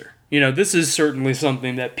answer. This is certainly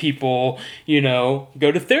something that people, go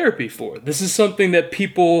to therapy for. This is something that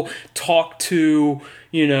people talk to,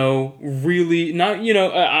 really not,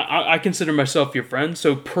 I consider myself your friend,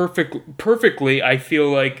 so perfectly, I feel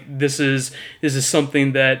like this is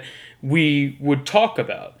something that we would talk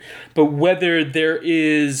about. But whether there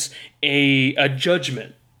is a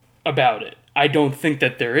judgment about it, I don't think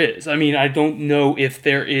that there is. I mean, I don't know if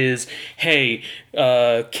there is, hey,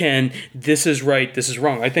 Kenn, this is right, this is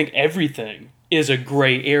wrong. I think everything is a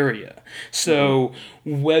gray area. So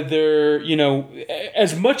whether,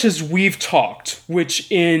 as much as we've talked,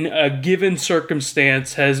 which in a given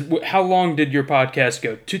circumstance how long did your podcast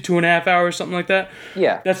go? 2.5 hours, something like that?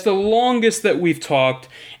 Yeah. That's the longest that we've talked,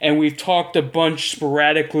 and we've talked a bunch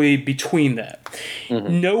sporadically between that.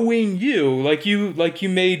 Knowing you, like you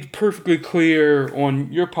made perfectly clear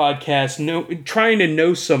on your podcast, trying to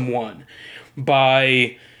know someone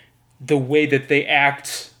by the way that they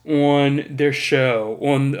act on their show,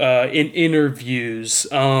 in interviews,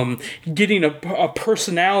 getting a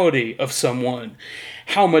personality of someone.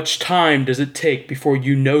 How much time does it take before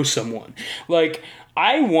you know someone? Like,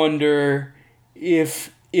 I wonder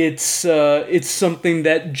if it's something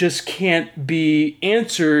that just can't be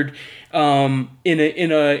answered in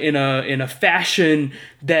a fashion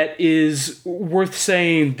that is worth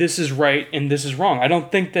saying this is right and this is wrong. I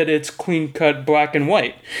don't think that it's clean cut black and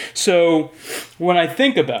white. So when I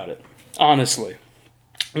think about it, honestly,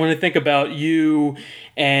 when I think about you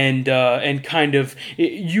and kind of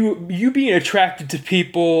you being attracted to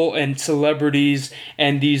people and celebrities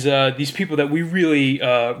and these people that we really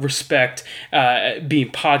respect,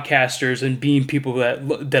 being podcasters and being people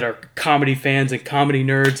that are comedy fans and comedy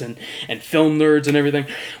nerds and film nerds and everything.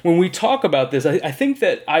 When we talk about this, I think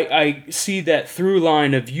that I see that through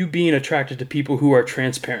line of you being attracted to people who are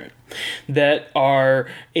transparent, that are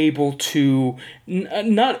able to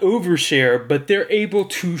not overshare, but they're able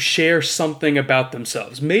to share something about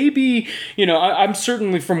themselves. Maybe, I'm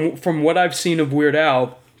certainly from what I've seen of Weird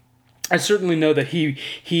Al, I certainly know that he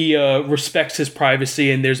respects his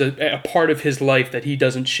privacy, and there's a part of his life that he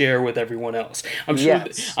doesn't share with everyone else. I'm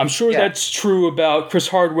sure that's true about Chris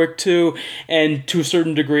Hardwick too, and to a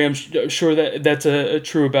certain degree, I'm sure that that's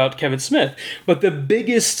true about Kevin Smith. But the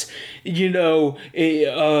biggest, male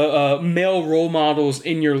role models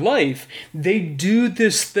in your life, they do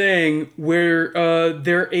this thing where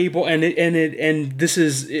they're able, and this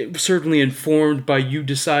is certainly informed by you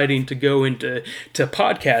deciding to go into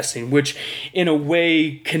podcasting, which in a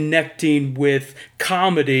way connecting with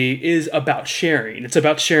comedy is about sharing. It's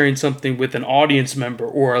about sharing something with an audience member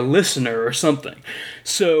or a listener or something.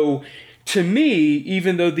 So to me,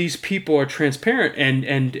 even though these people are transparent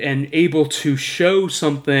and able to show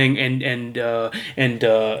something and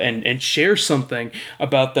share something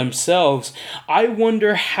about themselves, I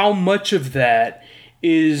wonder how much of that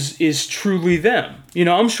is truly them.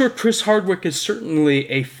 I'm sure Chris Hardwick is certainly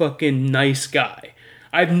a fucking nice guy.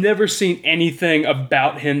 I've never seen anything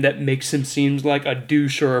about him that makes him seem like a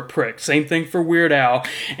douche or a prick. Same thing for Weird Al.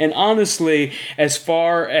 And honestly, as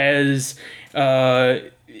far as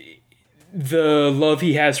the love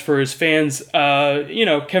he has for his fans,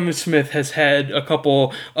 Kevin Smith has had a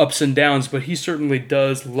couple ups and downs, but he certainly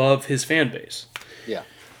does love his fan base. Yeah.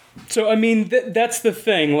 So I mean, that's the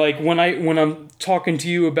thing. Like when I'm talking to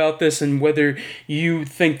you about this, and whether you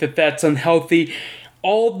think that that's unhealthy,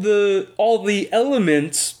 all the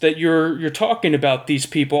elements that you're talking about, these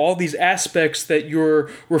people, all these aspects that you're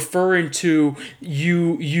referring to,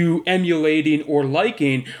 you emulating or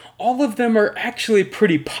liking, all of them are actually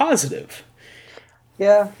pretty positive.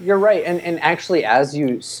 Yeah, you're right. And actually, as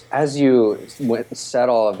you said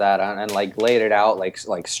all of that and like laid it out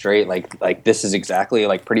like straight, like this is exactly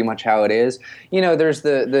like pretty much how it is. There's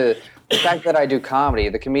the fact that I do comedy.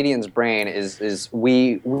 The comedian's brain is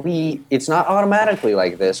we it's not automatically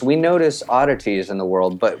like this. We notice oddities in the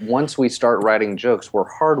world, but once we start writing jokes, we're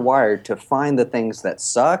hardwired to find the things that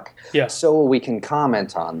suck, so we can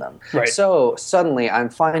comment on them. Right. So suddenly I'm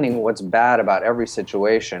finding what's bad about every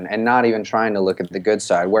situation and not even trying to look at the good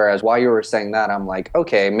side. Whereas while you were saying that, I'm like,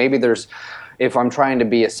 okay, maybe if I'm trying to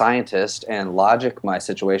be a scientist and logic my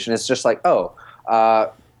situation, it's just like,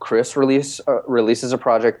 Chris releases a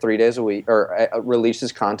project 3 days a week, or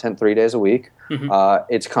releases content 3 days a week. Mm-hmm.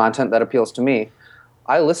 It's content that appeals to me.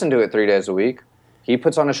 I listen to it 3 days a week. He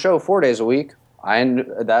puts on a show 4 days a week.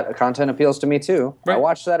 That content appeals to me too. Right. I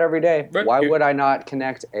watch that every day. Right. Why would I not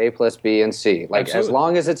connect A plus B and C? Like, absolutely. As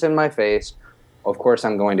long as it's in my face, of course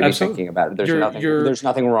I'm going to be thinking about it. There's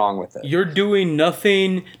nothing wrong with it. You're doing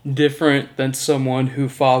nothing different than someone who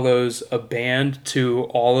follows a band to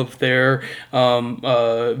all of their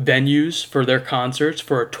venues for their concerts,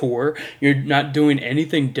 for a tour. You're not doing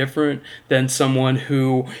anything different than someone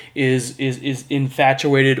who is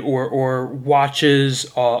infatuated or watches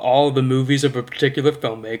all of the movies of a particular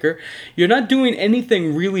filmmaker. You're not doing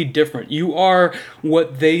anything really different. You are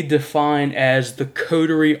what they define as the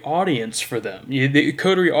coterie audience for them. The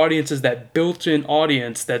coterie audience is that built-in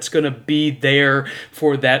audience that's going to be there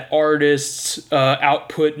for that artist's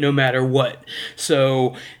output no matter what.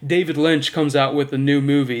 So David Lynch comes out with a new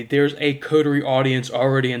movie. There's a coterie audience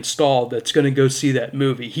already installed that's going to go see that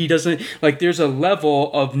movie. He doesn't, like, there's a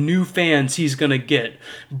level of new fans he's going to get.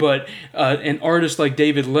 But an artist like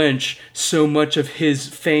David Lynch, so much of his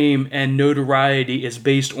fame and notoriety is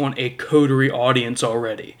based on a coterie audience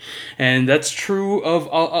already. And that's true of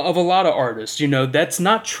a lot of artists. You know, that's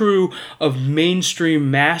not true of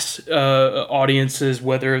mainstream mass audiences,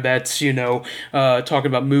 whether that's, you know, talking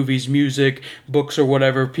about movies, music, books, or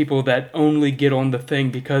whatever, people that only get on the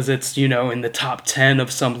thing because it's, you know, in the top 10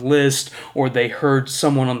 of some list, or they heard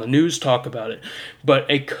someone on the news talk about it. But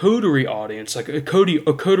a coterie audience, like a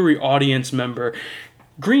coterie audience member,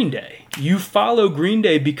 Green Day. You follow Green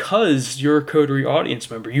Day because you're a coterie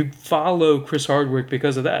audience member. You follow Chris Hardwick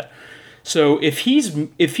because of that. So if any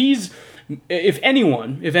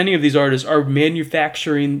of these artists are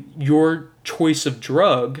manufacturing your choice of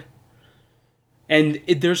drug, and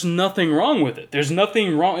there's nothing wrong with it. There's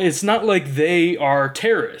nothing wrong. It's not like they are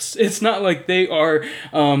terrorists. It's not like they are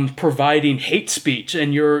providing hate speech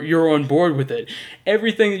and you're on board with it.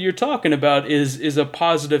 Everything that you're talking about is a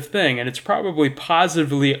positive thing, and it's probably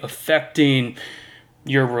positively affecting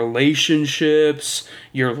your relationships,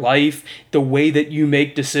 your life, the way that you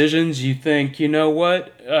make decisions. You think, you know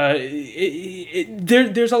what?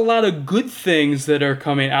 There's a lot of good things that are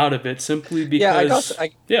coming out of it simply because. I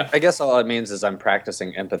guess all it means is I'm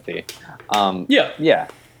practicing empathy. Yeah,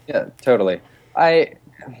 totally. I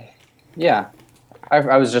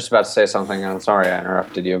was just about to say something. I'm sorry I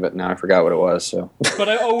interrupted you, but now I forgot what it was. So. But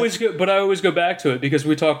I always go back to it because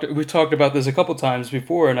we talked about this a couple times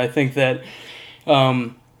before, and I think that.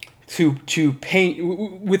 To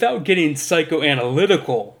paint without getting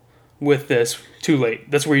psychoanalytical with this, too late.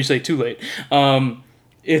 That's where you say too late.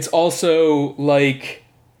 It's also like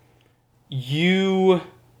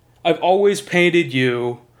I've always painted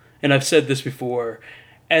you, and I've said this before,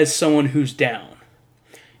 as someone who's down.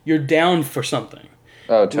 You're down for something.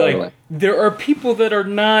 Oh, totally. Like, there are people that are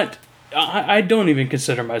not. I don't even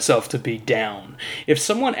consider myself to be down. If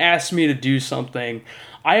someone asks me to do something,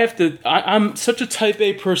 I'm such a type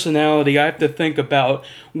A personality, I have to think about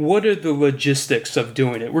what are the logistics of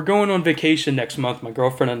doing it. We're going on vacation next month, my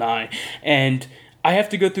girlfriend and I have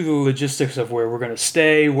to go through the logistics of where we're going to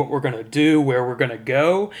stay, what we're going to do, where we're going to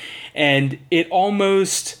go. And it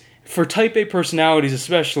almost, for type A personalities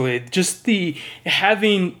especially, just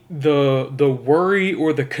having the worry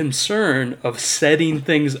or the concern of setting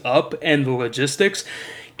things up and the logistics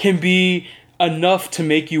can be enough to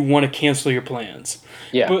make you want to cancel your plans.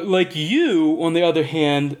 Yeah. But like you, on the other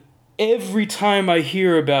hand, every time I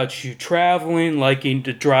hear about you traveling, liking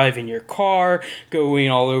to drive in your car,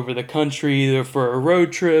 going all over the country either for a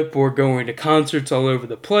road trip or going to concerts all over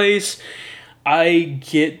the place, I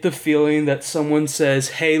get the feeling that someone says,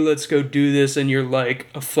 hey, let's go do this, and you're like,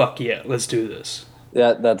 oh, fuck yeah, let's do this.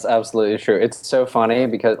 Yeah, that's absolutely true. It's so funny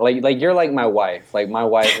because like you're like my wife. Like my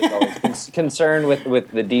wife is always concerned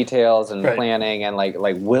with the details and planning and like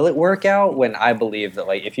will it work out, when I believe that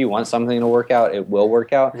like if you want something to work out, it will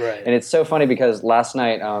work out. Right. And it's so funny because last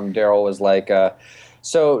night Daryl was like,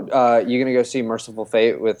 so you're going to go see Merciful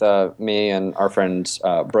Fate with me and our friends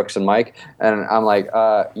Brooks and Mike? And I'm like,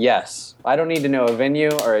 yes. I don't need to know a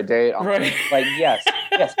venue or a date. I'm like, yes.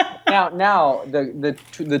 Now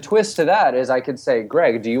the twist to that is I could say,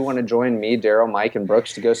 Greg, do you want to join me, Daryl, Mike, and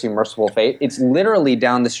Brooks to go see Merciful Fate? It's literally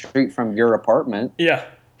down the street from your apartment. Yeah.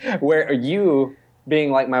 Where you,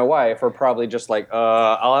 being like my wife, are probably just like,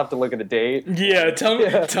 I'll have to look at a date. Yeah, tell me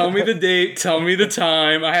the date, tell me the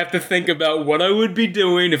time. I have to think about what I would be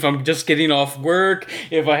doing if I'm just getting off work,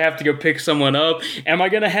 if I have to go pick someone up. Am I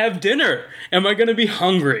going to have dinner? Am I going to be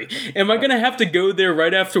hungry? Am I going to have to go there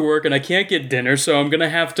right after work and I can't get dinner, so I'm going to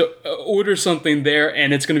have to order something there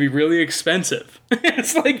and it's going to be really expensive?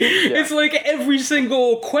 It's like every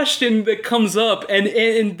single question that comes up,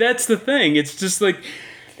 and that's the thing. It's just like,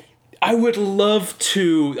 I would love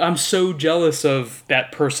to. I'm so jealous of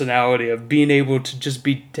that personality of being able to just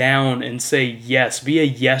be down and say yes, be a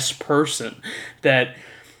yes person. That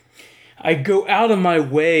I go out of my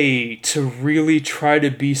way to really try to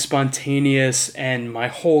be spontaneous, and my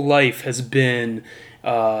whole life has been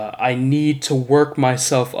I need to work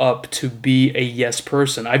myself up to be a yes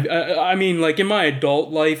person. I mean, like in my adult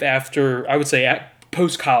life after, I would say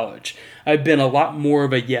post-college, I've been a lot more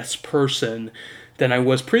of a yes person than I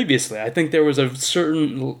was previously. I think there was a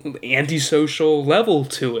certain antisocial level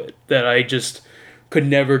to it that I just could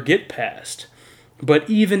never get past. But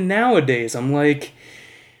even nowadays, I'm like,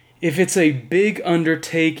 if it's a big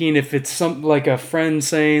undertaking, if it's something like a friend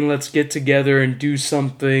saying, let's get together and do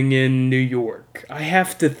something in New York, I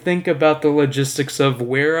have to think about the logistics of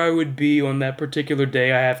where I would be on that particular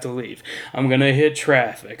day I have to leave. I'm going to hit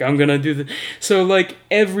traffic. I'm going to do the... So, like,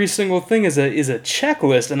 every single thing is a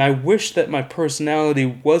checklist, and I wish that my personality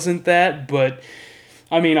wasn't that, but...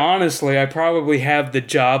 I mean, honestly, I probably have the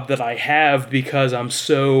job that I have because I'm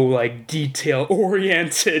so, like,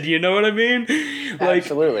 detail-oriented, you know what I mean? Like,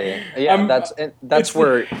 absolutely. Yeah, that's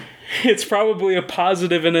where... It's probably a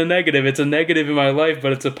positive and a negative. It's a negative in my life,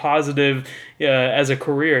 but it's a positive as a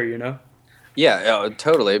career, you know? Yeah,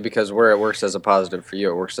 totally, because where it works as a positive for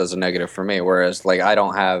you, it works as a negative for me, whereas, like, I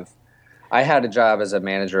had a job as a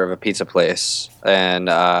manager of a pizza place, and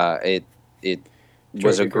it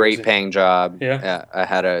was a great paying job. Yeah. I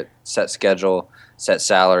had a set schedule, set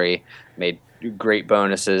salary, made great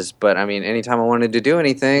bonuses. But I mean, anytime I wanted to do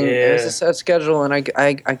anything, it was a set schedule, and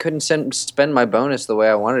I couldn't spend my bonus the way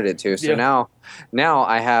I wanted it to. So now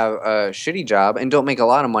I have a shitty job and don't make a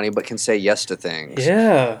lot of money, but can say yes to things.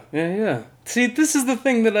 Yeah. See, this is the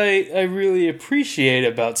thing that I really appreciate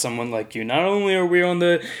about someone like you. Not only are we on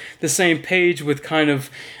the same page with kind of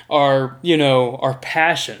our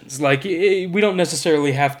passions. Like, we don't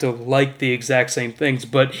necessarily have to like the exact same things,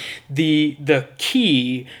 but the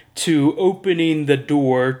key to opening the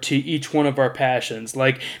door to each one of our passions,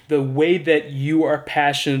 like the way that you are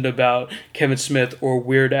passionate about Kevin Smith or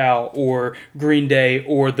Weird Al or Green Day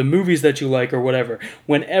or the movies that you like or whatever.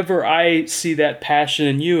 Whenever I see that passion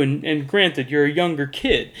in you, and granted, you're a younger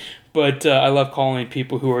kid, but I love calling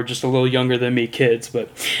people who are just a little younger than me kids. But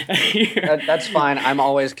that's fine. I'm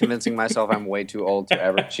always convincing myself I'm way too old to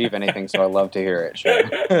ever achieve anything, so I love to hear it.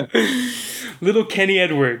 Sure. Little Kenny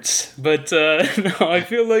Edwards. But no, I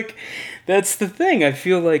feel like that's the thing. I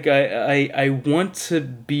feel like I want to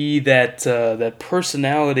be that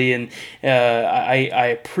personality, and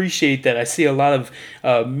I appreciate that. I see a lot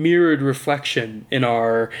of mirrored reflection in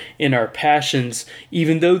our passions,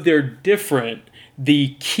 even though they're different.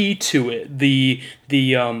 The key to it, the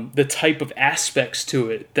type of aspects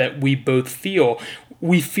to it that we both feel,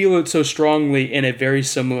 we feel it so strongly in a very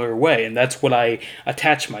similar way, and that's what I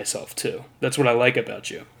attach myself to. That's what I like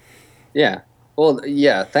about you. Yeah. Well,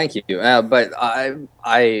 yeah. Thank you. But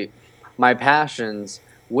my passions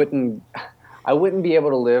I wouldn't be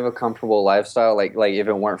able to live a comfortable lifestyle like if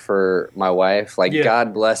it weren't for my wife. Like,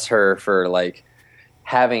 God bless her for like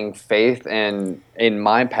having faith in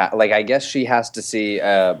my path. Like, I guess she has to see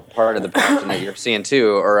part of the passion that you're seeing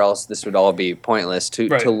too, or else this would all be pointless to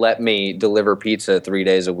let me deliver pizza 3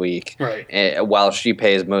 days a week, while she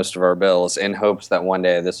pays most of our bills in hopes that one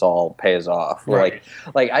day this all pays off. Like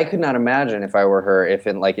I could not imagine if I were her, if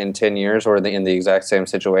in 10 years or in the exact same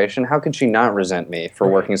situation, how could she not resent me for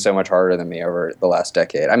working so much harder than me over the last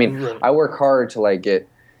decade? I mean, I work hard to like get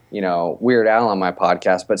Weird Al on my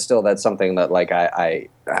podcast, but still that's something that like I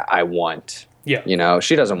want. Yeah.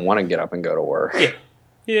 She doesn't want to get up and go to work.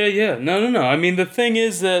 Yeah. No. I mean, the thing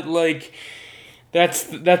is that like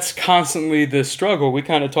that's constantly the struggle. We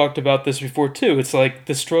kind of talked about this before too. It's like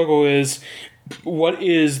the struggle is what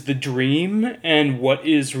is the dream and what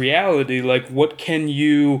is reality? Like, what can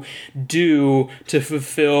you do to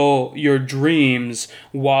fulfill your dreams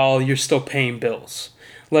while you're still paying bills?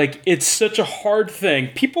 Like, it's such a hard thing.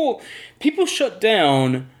 People shut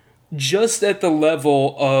down just at the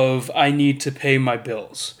level of I need to pay my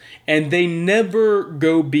bills. And they never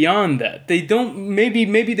go beyond that. They don't,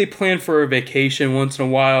 maybe they plan for a vacation once in a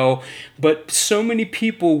while, but so many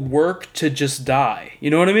people work to just die. You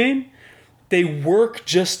know what I mean? They work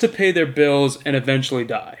just to pay their bills and eventually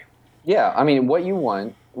die. Yeah, I mean,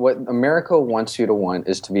 what America wants you to want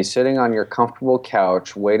is to be sitting on your comfortable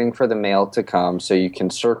couch waiting for the mail to come so you can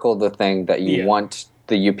circle the thing that you want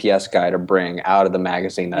the UPS guy to bring out of the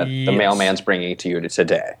magazine that the mailman's bringing to you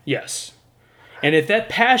today. Yes. And if that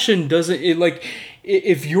passion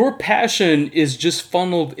if your passion is just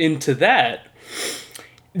funneled into that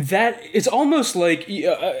it's almost like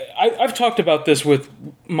I've talked about this with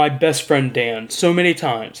my best friend Dan so many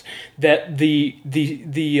times that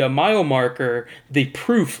the mile marker, the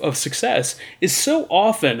proof of success is so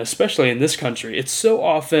often, especially in this country, it's so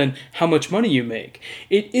often how much money you make.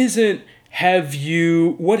 It isn't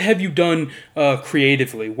what have you done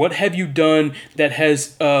creatively? What have you done that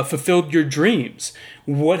has fulfilled your dreams?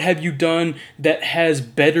 What have you done that has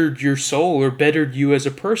bettered your soul or bettered you as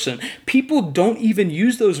a person? People don't even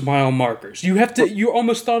use those mile markers. You're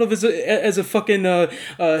almost thought of as a fucking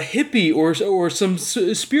hippie or some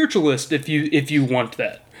spiritualist if you want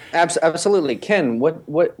that. Absolutely, Ken. What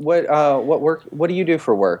do you do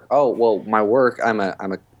for work? Oh, well, my work. I'm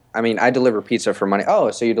a I mean, I deliver pizza for money.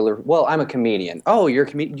 Oh, so you deliver? Well, I'm a comedian. Oh, you're a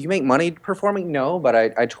comedian. Do you make money performing? No, but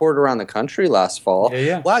I toured around the country last fall. Yeah,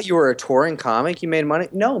 yeah. Wow, you were a touring comic. You made money?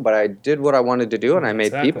 No, but I did what I wanted to do, and I made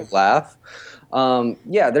Exactly. people laugh.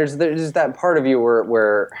 Yeah, there's that part of you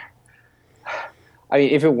where I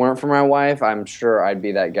mean, if it weren't for my wife, I'm sure I'd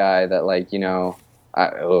be that guy that, like,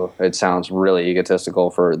 it sounds really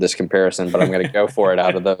egotistical for this comparison, but I'm going to go for it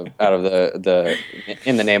out of the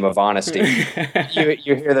in the name of honesty.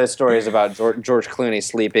 You hear those stories about George Clooney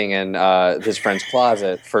sleeping in his friend's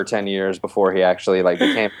closet for 10 years before he actually like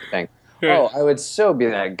became the thing. Oh, I would so be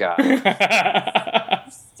that guy.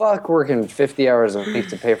 Fuck working 50 hours a week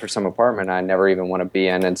to pay for some apartment I never even want to be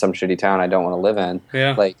in some shitty town I don't want to live in.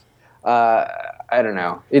 Yeah. Like, I don't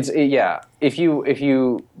know. Yeah. If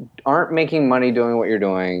you aren't making money doing what you're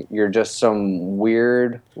doing, you're just some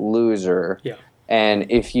weird loser. Yeah.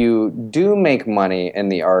 And if you do make money in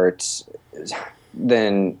the arts,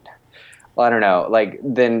 then I don't know. Like,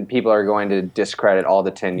 then people are going to discredit all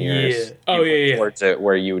the 10 years. Towards it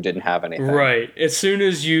where you didn't have anything. Right. As soon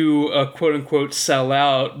as you quote unquote sell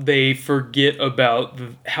out, they forget about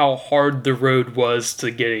how hard the road was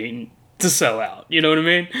to sell out. You know what I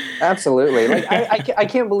mean? Absolutely. Like I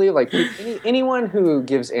can't believe like anyone who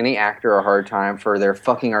gives any actor a hard time for their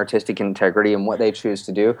fucking artistic integrity and what they choose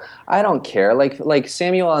to do. I don't care. Like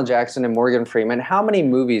Samuel L. Jackson and Morgan Freeman. How many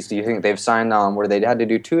movies do you think they've signed on where they had to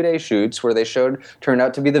do 2-day shoots where they turned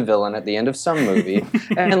out to be the villain at the end of some movie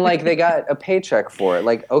and like they got a paycheck for it?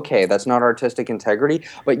 Like, okay, that's not artistic integrity.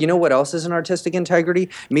 But you know what else is an artistic integrity?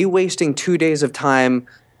 Me wasting 2 days of time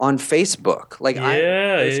on Facebook. Like,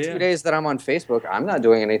 those 2 days that I'm on Facebook, I'm not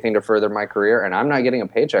doing anything to further my career, and I'm not getting a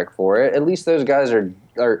paycheck for it. At least those guys are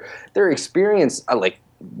their experience. Like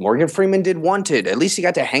Morgan Freeman did Wanted. At least he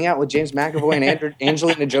got to hang out with James McAvoy and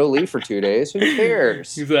Angelina Jolie for 2 days. Who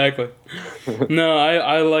cares? Exactly. No,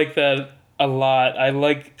 I like that a lot. I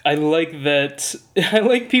like that. I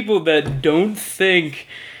like people that don't think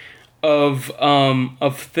of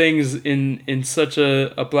things in such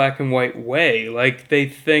a black and white way. Like, they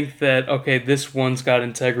think that, okay, this one's got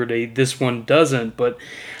integrity, this one doesn't. But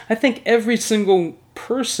I think every single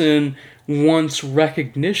person wants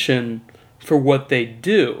recognition for what they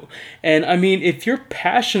do. And I mean, if you're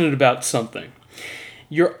passionate about something,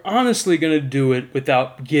 you're honestly going to do it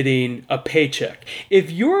without getting a paycheck. If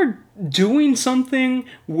you're doing something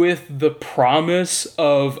with the promise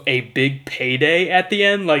of a big payday at the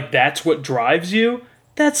end, like that's what drives you,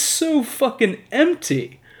 that's so fucking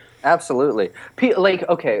empty. Absolutely. Like,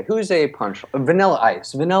 okay, who's a punch? Vanilla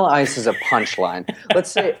Ice. Vanilla Ice is a punchline.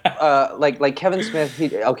 Let's say, like Kevin Smith.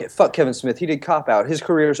 Fuck Kevin Smith. He did Cop Out. His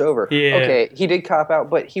career's over. Yeah. Okay, he did Cop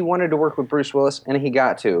Out, but he wanted to work with Bruce Willis, and he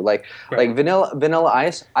got to. Like Vanilla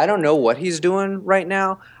Ice. I don't know what he's doing right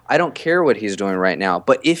now. I don't care what he's doing right now.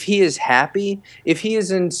 But if he is happy, if he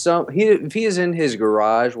is in his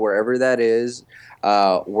garage, wherever that is,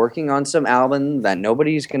 working on some album that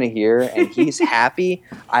nobody's going to hear, and he's happy,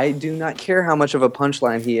 I do not care how much of a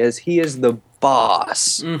punchline he is. He is the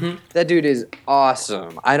boss. Mm-hmm. That dude is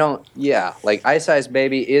awesome. Like Ice Ice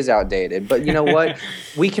Baby is outdated, but you know what?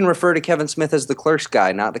 We can refer to Kevin Smith as the Clerks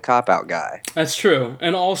guy, not the Cop Out guy. That's true.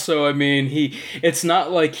 And also, I mean, it's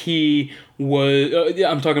not like he was,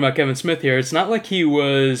 I'm talking about Kevin Smith here, it's not like he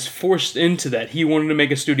was forced into that. He wanted to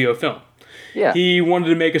make a studio film. Yeah. He wanted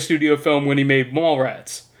to make a studio film when he made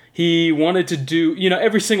Mallrats. He wanted to do,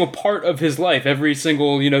 every single part of his life, every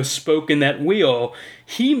single, spoke in that wheel,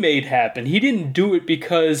 he made happen. He didn't do it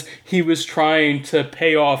because he was trying to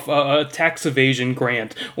pay off a tax evasion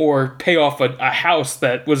grant or pay off a house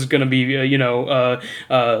that was going to be,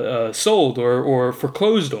 sold or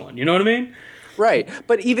foreclosed on. You know what I mean? Right,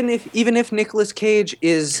 but even if Nicolas Cage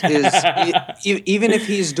is even if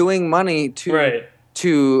he's doing money to. Right.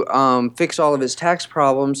 To fix all of his tax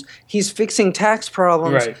problems, he's fixing tax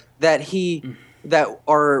problems that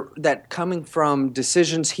coming from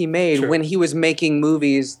decisions he made when he was making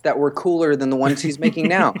movies that were cooler than the ones he's making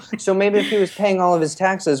now. So maybe if he was paying all of his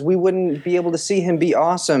taxes, we wouldn't be able to see him be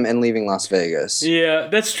awesome and leaving Las Vegas. Yeah,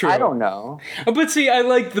 that's true. I don't know. But see, I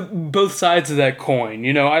like both sides of that coin.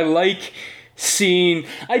 I like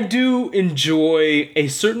I do enjoy a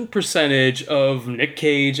certain percentage of Nick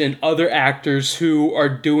Cage and other actors who are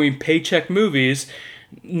doing paycheck movies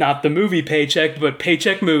not the movie Paycheck, but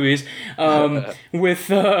Paycheck movies, with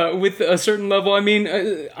a certain level. I mean,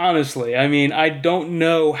 honestly, I don't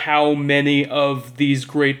know how many of these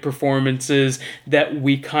great performances that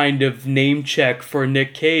we kind of name check for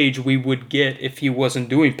Nick Cage we would get if he wasn't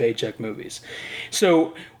doing Paycheck movies.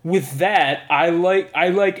 So with that, I like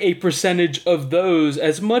a percentage of those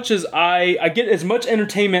as much as I get as much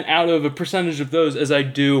entertainment out of a percentage of those as I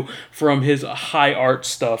do from his high art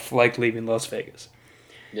stuff like Leaving Las Vegas.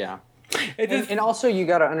 Yeah. And also you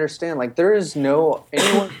got to understand, like, there is no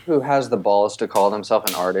anyone who has the balls to call themselves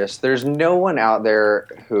an artist. There's no one out there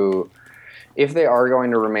who, if they are going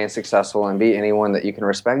to remain successful and be anyone that you can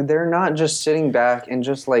respect, they're not just sitting back and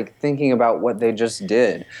just like thinking about what they just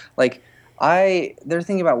did. Like, they're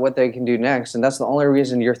thinking about what they can do next, and that's the only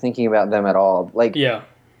reason you're thinking about them at all. Like, yeah.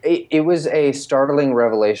 It was a startling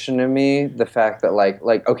revelation to me, the fact that like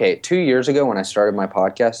okay, 2 years ago when I started my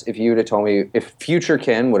podcast, if you would have told me, if future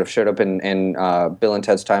Ken would have showed up in Bill and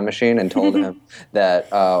Ted's Time Machine and told him that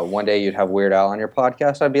one day you'd have Weird Al on your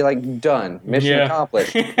podcast, I'd be like, done, mission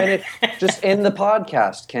accomplished. And it just in the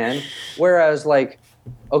podcast, Ken. Whereas like,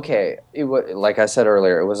 okay, like I said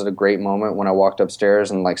earlier, it was a great moment when I walked upstairs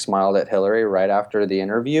and like smiled at Hillary right after the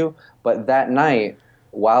interview. But that night,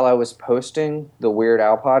 while I was posting the Weird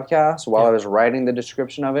Al podcast, while I was writing the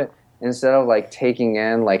description of it, instead of like taking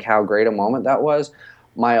in like how great a moment that was,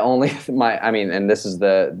 and this is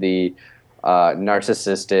the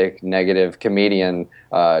narcissistic, negative comedian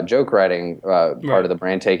joke writing part of the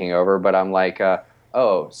brain taking over, but I'm like,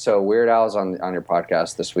 oh, so Weird Al's on your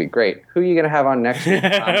podcast this week. Great. Who are you going to have on next week?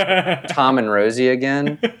 Tom and Rosie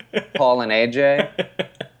again? Paul and AJ?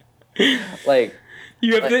 Like,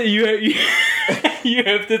 you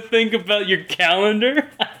have to think about your calendar.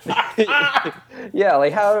 Yeah,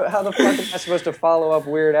 like how the fuck am I supposed to follow up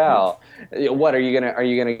Weird Al? What are you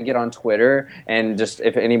gonna get on Twitter and just,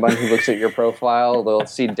 if anybody who looks at your profile, they'll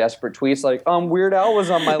see desperate tweets like, Weird Al was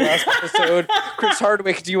on my last episode. Chris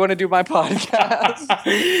Hardwick, do you want to do my podcast?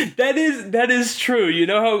 That is true. You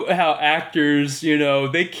know how actors,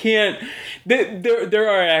 they can't. There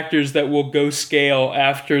are actors that will go scale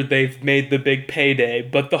after they've made the big payday,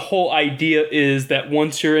 but the whole idea is that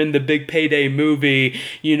once you're in the big payday movie,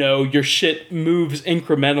 your shit moves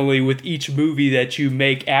incrementally with each movie that you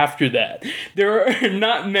make after that. There are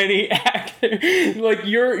not many actors like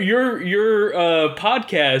your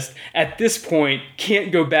podcast at this point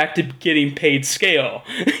can't go back to getting paid scale.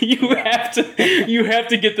 You have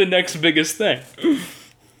to get the next biggest thing.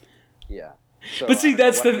 Yeah. So but see,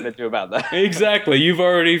 that's what to do about that. Exactly. You've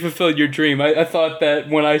already fulfilled your dream. I thought that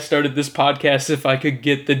when I started this podcast, if I could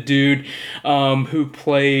get the dude who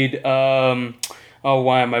played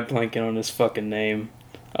why am I blanking on his fucking name?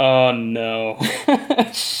 Oh no.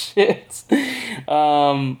 Shit.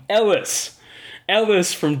 Ellis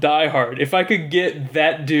from Die Hard. If I could get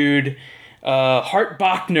that dude, Hart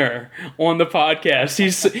Bachner, on the podcast.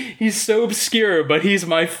 He's so obscure, but he's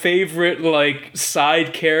my favorite like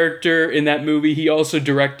side character in that movie. He also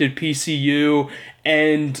directed PCU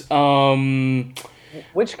and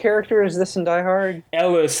which character is this in Die Hard?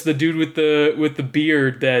 Ellis, the dude with the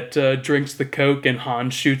beard that drinks the Coke and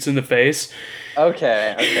Han shoots in the face.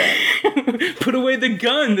 Okay. Put away the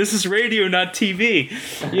gun. This is radio, not TV.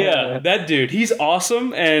 Yeah, that dude. He's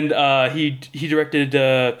awesome, and he directed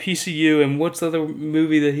PCU, and what's the other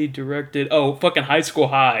movie that he directed? Oh, fucking High School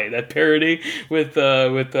High, that parody with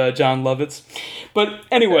John Lovitz. But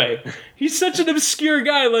anyway, he's such an obscure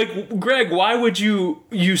guy. Like, Greg, why would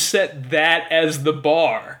you set that as the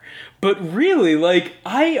bar? But really, like,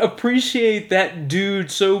 I appreciate that dude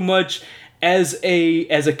so much as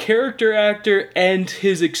a character actor and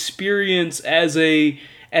his experience as a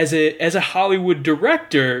Hollywood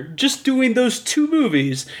director, just doing those two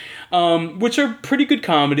movies, which are pretty good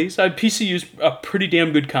comedies. PCU's a pretty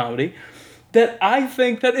damn good comedy. That I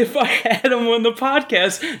think that if I had him on the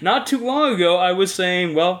podcast not too long ago, I was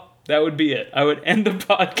saying, well, that would be it. I would end the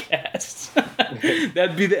podcast.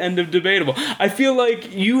 That'd be the end of Debatable. I feel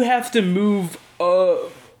like you have to move.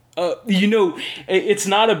 It's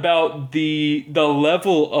not about the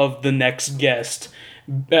level of the next guest,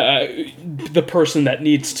 the person that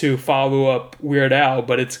needs to follow up Weird Al,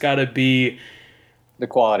 but it's got to be the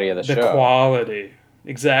quality of the show. The quality.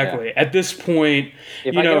 Exactly. Yeah. At this point,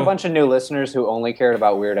 if I get a bunch of new listeners who only cared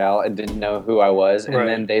about Weird Al and didn't know who I was, and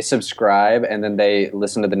then they subscribe, and then they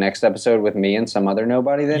listen to the next episode with me and some other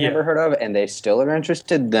nobody they never heard of, and they still are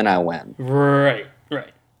interested, then I win. Right.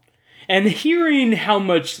 And hearing how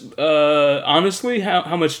much, honestly,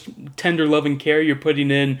 how much tender love and care you're putting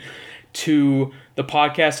in to the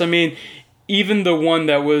podcast. I mean, even the one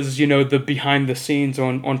that was, the behind the scenes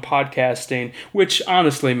on podcasting, which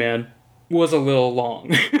honestly, man, was a little long.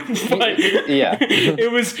 But Yeah.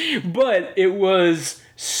 it was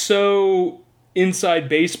so inside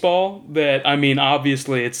baseball that, I mean,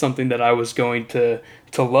 obviously it's something that I was going to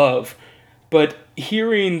love. But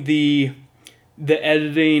hearing the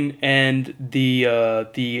editing and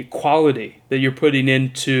the quality that you're putting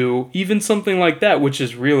into even something like that, which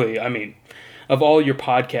is really, I mean, of all your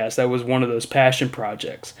podcasts, that was one of those passion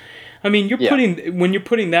projects. I mean, when you're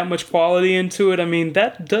putting that much quality into it, I mean,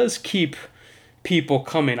 that does keep people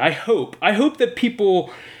coming. I hope that people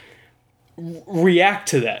react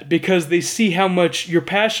to that because they see how much you're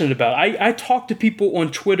passionate about. I talk to people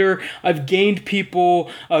on Twitter. I've gained people,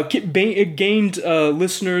 gained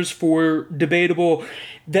listeners for Debatable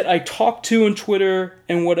that I talk to on Twitter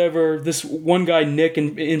and whatever. This one guy, Nick,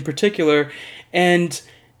 in particular, and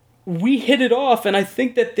we hit it off, and I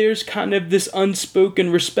think that there's kind of this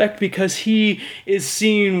unspoken respect because he is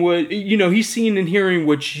seeing he's seeing and hearing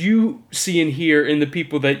what you see and hear in the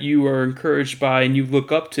people that you are encouraged by and you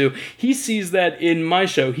look up to. He sees that in my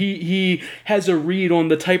show. He has a read on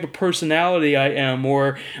the type of personality I am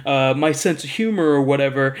or my sense of humor or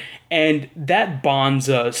whatever, and that bonds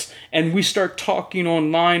us, and we start talking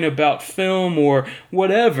online about film or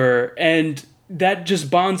whatever, and that just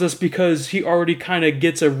bonds us because he already kind of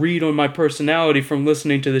gets a read on my personality from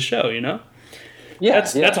listening to the show, Yeah,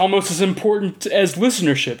 that's almost as important as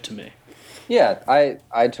listenership to me. Yeah,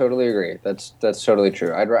 I totally agree. That's totally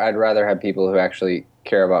true. I'd rather have people who actually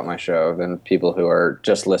care about my show than people who are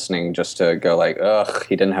just listening just to go like, ugh,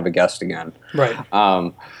 he didn't have a guest again. Right.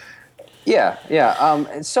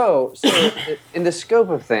 So in the scope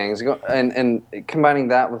of things, and combining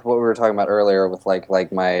that with what we were talking about earlier, with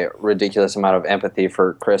like my ridiculous amount of empathy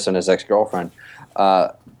for Chris and his ex-girlfriend.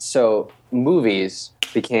 So movies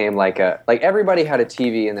became like everybody had a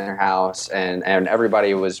TV in their house, and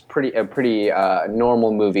everybody was a pretty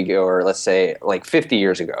normal moviegoer. Let's say like 50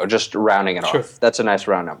 years ago, just rounding it off. That's a nice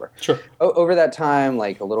round number. Sure. Over that time,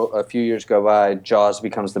 like a few years go by, Jaws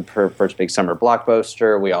becomes the first big summer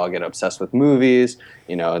blockbuster. We all get obsessed with movies.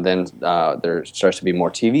 Then there starts to be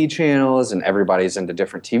more TV channels, and everybody's into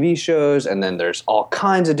different TV shows, and then there's all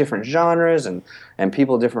kinds of different genres and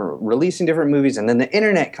people releasing different movies, and then the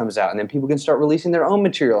internet comes out, and then people can start releasing their own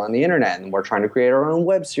material on the internet, and we're trying to create our own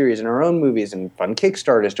web series and our own movies and fun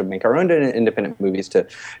Kickstarters to make our own independent movies to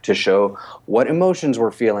show what emotions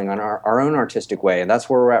we're feeling on our own artistic way, and that's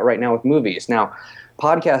where we're at right now with movies. Now,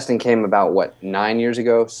 podcasting came about, 9 years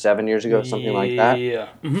ago, 7 years ago, something like that? Yeah.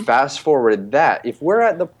 Mm-hmm. Fast forward that. If we're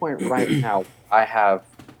at the point right now, I have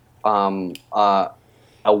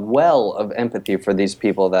a well of empathy for these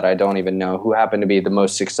people that I don't even know who happen to be the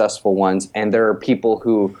most successful ones. And there are people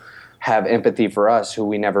who have empathy for us who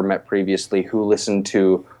we never met previously, who listen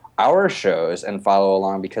to our shows and follow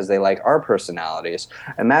along because they like our personalities.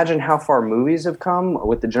 Imagine how far movies have come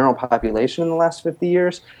with the general population in the last 50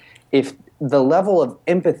 years. If the level of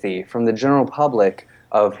empathy from the general public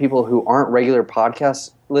of people who aren't regular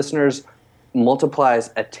podcast listeners multiplies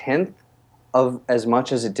 1/10 of as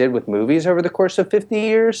much as it did with movies over the course of 50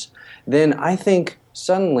 years, then I think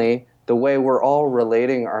suddenly the way we're all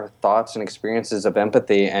relating our thoughts and experiences of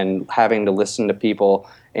empathy and having to listen to people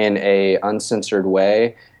in a uncensored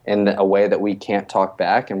way, in a way that we can't talk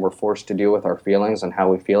back and we're forced to deal with our feelings and how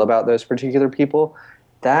we feel about those particular people,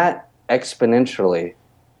 that exponentially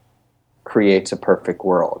creates a perfect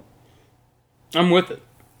world. I'm with it.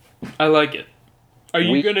 I like it. Are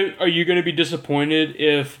you gonna be disappointed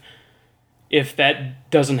if that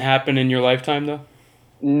doesn't happen in your lifetime, though?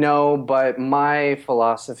 No, but my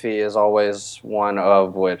philosophy is always one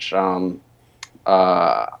of which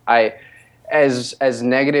I, as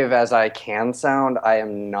negative as I can sound, I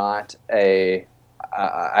am not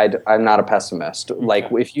I'm not a pessimist. Okay.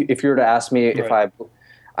 Like if you were to ask me if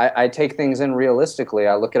I take things in realistically,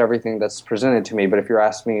 I look at everything that's presented to me. But if you're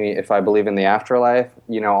asking me if I believe in the afterlife,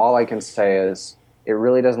 all I can say is it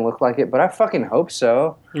really doesn't look like it, but I fucking hope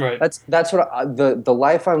so. Right. That's what the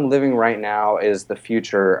life I'm living right now is the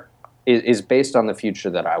future is based on the future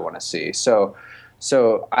that I want to see. So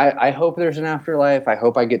I hope there's an afterlife. I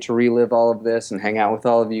hope I get to relive all of this and hang out with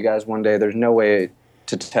all of you guys one day. There's no way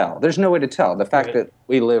to tell. There's no way to tell. The fact that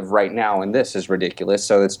we live right now in this is ridiculous.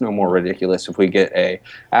 So it's no more ridiculous if we get a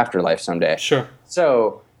afterlife someday. Sure.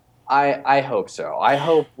 So I hope so. I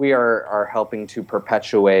hope we are helping to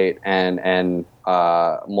perpetuate and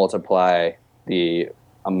multiply the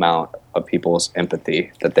amount of people's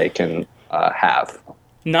empathy that they can have.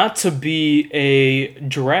 Not to be a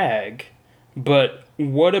drag, but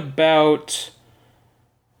what about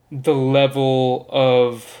the level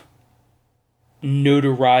of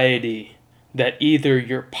notoriety that either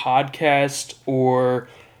your podcast or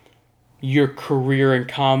your career in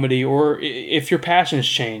comedy, or if your passions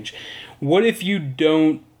change, what if you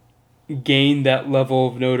don't gain that level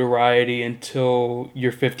of notoriety until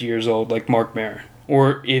you're 50 years old, like Mark Maron?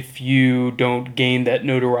 Or if you don't gain that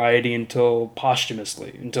notoriety until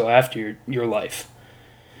posthumously, until after your life?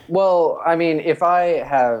 Well, I mean,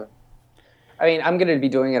 I'm going to be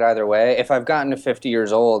doing it either way. If I've gotten to 50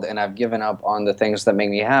 years old and I've given up on the things that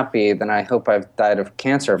make me happy, then I hope I've died of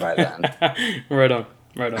cancer by then. Right on.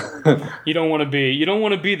 You don't want to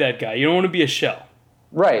be that guy. You don't want to be a shell.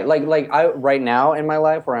 Right. Right now in my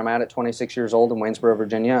life where I'm at 26 years old in Waynesboro,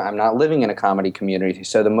 Virginia, I'm not living in a comedy community.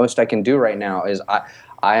 So the most I can do right now is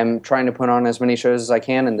I'm trying to put on as many shows as I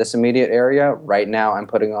can in this immediate area. Right now I'm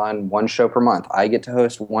putting on one show per month. I get to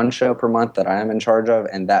host one show per month that I am in charge of,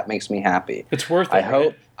 and that makes me happy. It's worth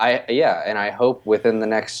it. I hope within the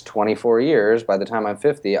next 24 years, by the time I'm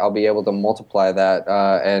 50, I'll be able to multiply that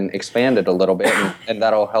and expand it a little bit, and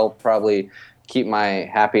that'll help probably keep my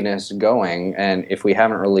happiness going. And if we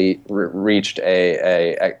haven't really reached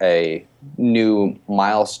a new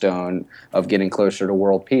milestone of getting closer to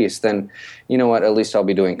world peace, then you know what, at least I'll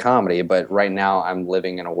be doing comedy. But right now I'm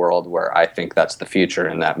living in a world where I think that's the future,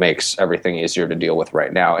 and that makes everything easier to deal with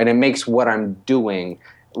right now. And it makes what I'm doing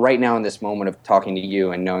right now in this moment of talking to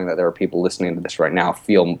you and knowing that there are people listening to this right now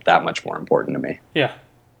feel that much more important to me. Yeah,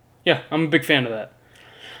 I'm a big fan of that.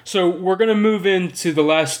 So we're going to move into the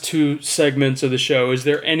last two segments of the show. Is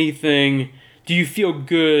there anything, do you feel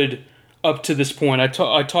good up to this point? I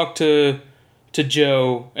talked to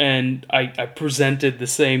Joe, and I presented the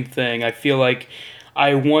same thing. I feel like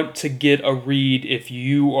I want to get a read if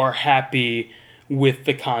you are happy with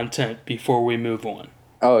the content before we move on.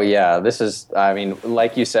 Oh, yeah. This is, I mean,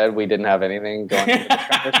 like you said, we didn't have anything going into this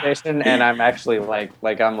conversation, and I'm actually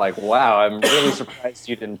I'm like, wow, I'm really surprised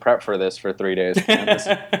you didn't prep for this for 3 days. Man, this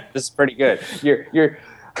is pretty good. You're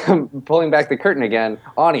pulling back the curtain again.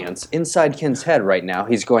 Audience, inside Kenn's head right now,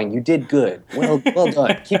 he's going, you did good. Well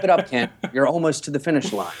done. Keep it up, Kenn. You're almost to the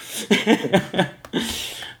finish line.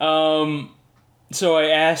 So I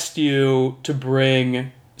asked you to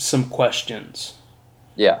bring some questions.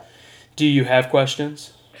 Yeah. Do you have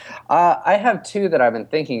questions? I have two that I've been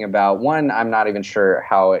thinking about. One, I'm not even sure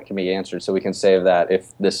how it can be answered, so we can save that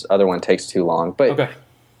if this other one takes too long. But okay.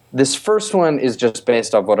 This first one is just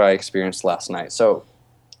based off what I experienced last night. So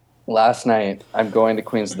last night, I'm going to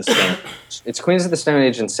Queens of the Stone Age. It's Queens of the Stone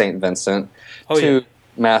Age and St. Vincent, two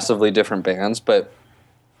massively different bands. But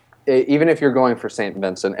even if you're going for St.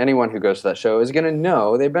 Vincent, anyone who goes to that show is going to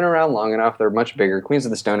know they've been around long enough. They're much bigger. Queens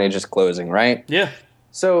of the Stone Age is closing, right? Yeah.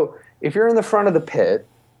 So if you're in the front of the pit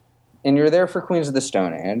and you're there for Queens of the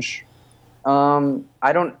Stone Age,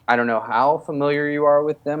 I don't know how familiar you are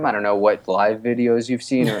with them. I don't know what live videos you've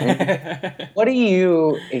seen or anything. What do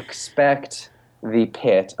you expect the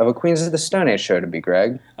pit of a Queens of the Stone Age show to be,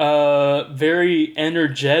 Greg? Very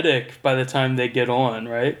energetic by the time they get on,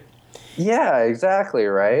 right? Yeah, exactly,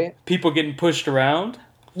 right? People getting pushed around?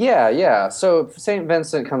 Yeah. So St.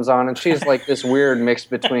 Vincent comes on, and she's like this weird mix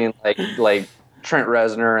between like Trent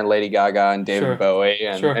Reznor and Lady Gaga and David Bowie,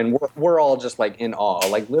 and we're all just like in awe.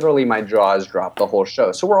 Like literally my jaws dropped the whole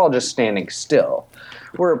show. So we're all just standing still.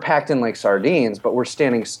 We're packed in like sardines, but we're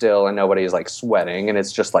standing still and nobody's like sweating, and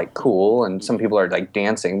it's just like cool, and some people are like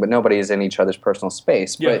dancing, but nobody's in each other's personal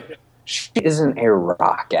space. Yeah. But she isn't a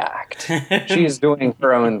rock act. She's doing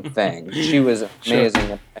her own thing. She was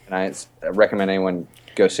amazing, and I recommend anyone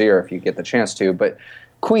go see her if you get the chance to. But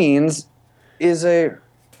Queens is a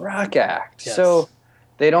rock act. Yes. So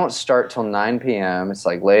they don't start till 9 p.m. It's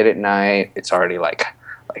like late at night. It's already like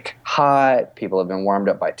hot. People have been warmed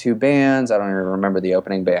up by two bands. I don't even remember the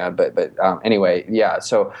opening band, but anyway, yeah.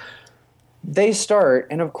 So they start,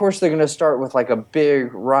 and of course they're going to start with like a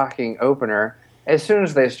big rocking opener. As soon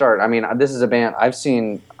as they start, I mean, this is a band I've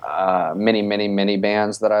seen many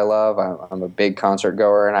bands that I love. I'm a big concert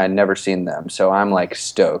goer, and I'd never seen them, so I'm like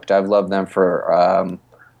stoked. I've loved them for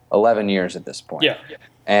 11 years at this point. Yeah.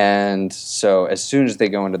 And so as soon as they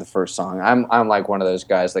go into the first song, I'm like one of those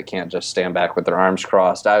guys that can't just stand back with their arms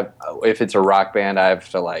crossed. If it's a rock band, I have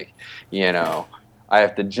to I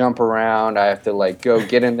have to jump around. I have to like go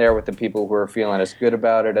get in there with the people who are feeling as good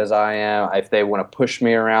about it as I am. If they want to push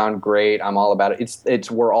me around, great. I'm all about it. It's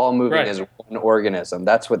we're all moving as one organism.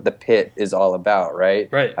 That's what the pit is all about, right?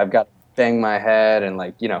 Right. I've got to bang my head and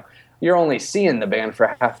you're only seeing the band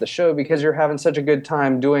for half the show because you're having such a good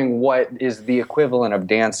time doing what is the equivalent of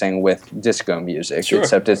dancing with disco music,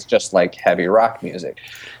 except it's just like heavy rock music.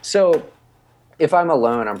 So if I'm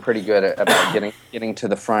alone, I'm pretty good about getting to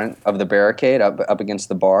the front of the barricade up against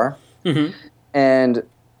the bar. Mm-hmm. And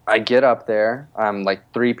I get up there, I'm like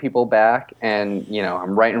 3 people back, and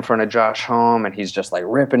I'm right in front of Josh Homme, and he's just like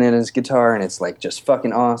ripping in his guitar, and it's like just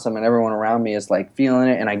fucking awesome, and everyone around me is like feeling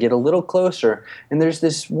it. And I get a little closer, and there's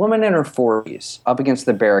this woman in her 40s up against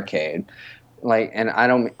the barricade, like, and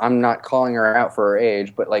I'm not calling her out for her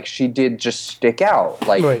age, but like she did just stick out,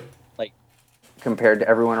 like Right. like compared to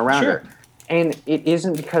everyone around Sure. her. And it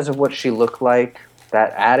isn't because of what she looked like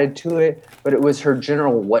that added to it, but it was her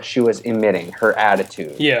general, what she was emitting, her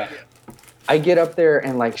attitude. Yeah. I get up there,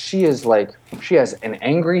 and like she has an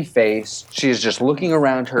angry face. She is just looking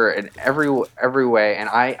around her in every way, and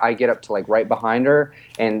I get up to like right behind her,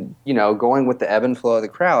 and going with the ebb and flow of the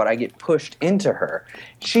crowd, I get pushed into her.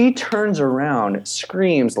 She turns around,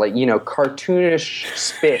 screams like cartoonish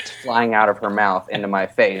spit flying out of her mouth into my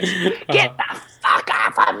face. Get the fuck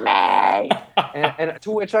off of me! And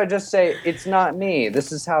to which I just say, it's not me.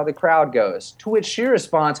 This is how the crowd goes. To which she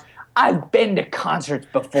responds, I've been to concerts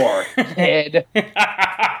before, kid.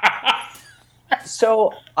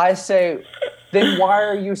 So I say, then why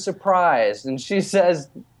are you surprised? And she says,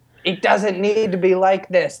 it doesn't need to be like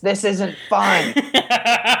this. This isn't fun.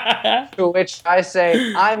 To which I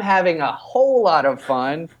say, I'm having a whole lot of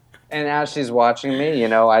fun. And as she's watching me,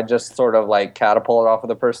 I just sort of like catapult off of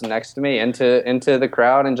the person next to me into the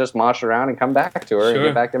crowd and just mosh around and come back to her and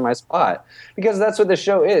get back in my spot. Because that's what the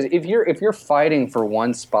show is. If you're fighting for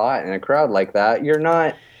one spot in a crowd like that,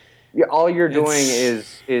 all you're doing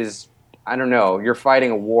is I don't know, you're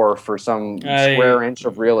fighting a war for some square inch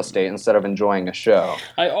of real estate instead of enjoying a show.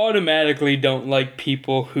 I automatically don't like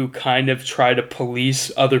people who kind of try to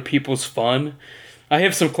police other people's fun. I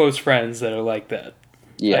have some close friends that are like that.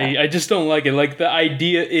 Yeah. I just don't like it. Like, the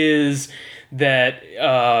idea is that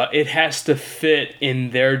it has to fit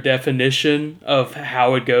in their definition of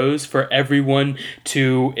how it goes for everyone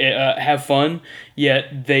to have fun,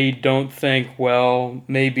 yet they don't think, well,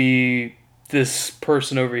 maybe this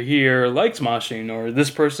person over here likes moshing, or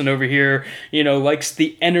this person over here, likes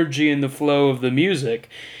the energy and the flow of the music.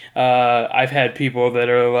 I've had people that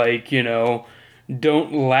are like,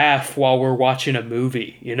 don't laugh while we're watching a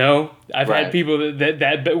movie, I've had people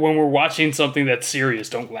that when we're watching something that's serious,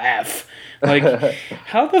 don't laugh. Like,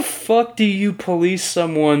 how the fuck do you police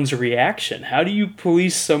someone's reaction? How do you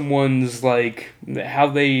police someone's, like, how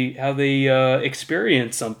they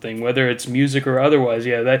experience something, whether it's music or otherwise?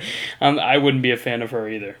 Yeah, that I wouldn't be a fan of her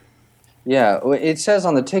either. Yeah, it says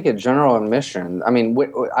on the ticket, general admission. I mean,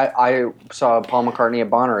 I saw Paul McCartney at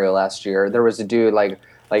Bonnaroo last year. There was a dude, like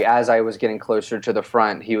as I was getting closer to the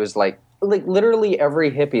front, he was like literally every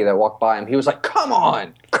hippie that walked by him, he was like, come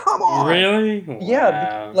on! Really?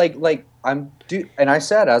 Yeah, wow. Dude, and I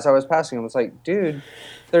said, as I was passing him, I was like, dude,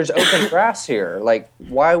 there's open grass here. Like,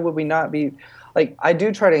 why would we not be... Like, I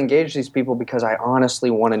do try to engage these people because I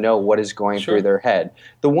honestly want to know what is going through their head.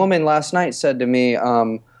 The woman last night said to me,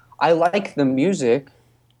 I like the music.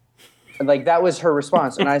 Like, that was her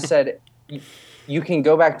response. And I said, you can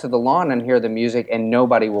go back to the lawn and hear the music and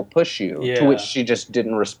nobody will push you. Yeah. To which she just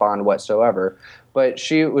didn't respond whatsoever. But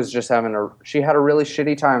she was just she had a really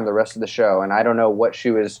shitty time the rest of the show. And I don't know what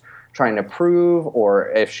she was trying to prove, or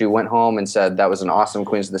if she went home and said that was an awesome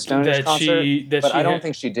Queens of the Stone Age concert. But I don't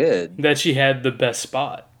think she did. That she had the best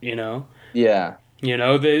spot, Yeah.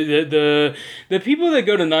 The people that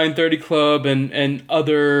go to 930 Club and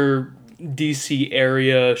other DC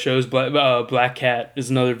area shows, Black Cat is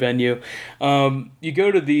another venue. You go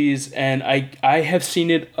to these, and I have seen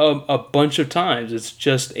it a bunch of times. It's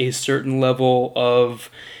just a certain level of...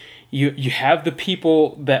 You have the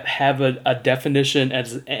people that have a definition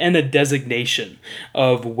and a designation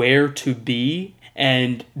of where to be,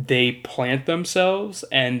 and they plant themselves,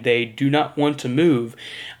 and they do not want to move.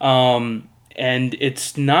 And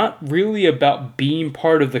it's not really about being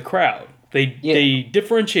part of the crowd. They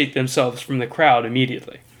differentiate themselves from the crowd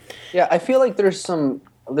immediately. Yeah, I feel like there's some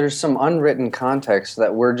unwritten context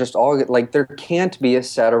that we're just all like, there can't be a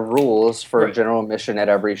set of rules for general admission at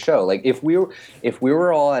every show. Like, if we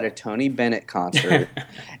were all at a Tony Bennett concert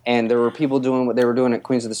and there were people doing what they were doing at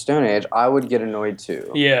Queens of the Stone Age, I would get annoyed too.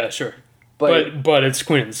 Yeah, sure. But it's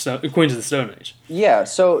Queens of the Stone Age. Yeah,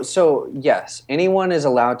 so yes, anyone is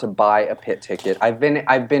allowed to buy a pit ticket. I've been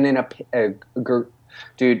in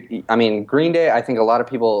dude, I mean, Green Day, I think a lot of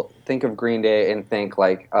people think of Green Day and think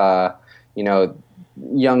like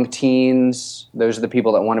young teens, those are the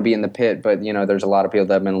people that want to be in the pit, but there's a lot of people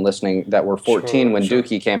that have been listening that were 14 when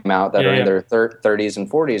Dookie came out that are in their 30s and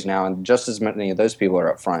 40s now, and just as many of those people are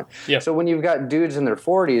up front. Yeah. So when you've got dudes in their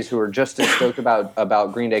 40s who are just as stoked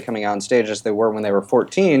about Green Day coming out on stage as they were when they were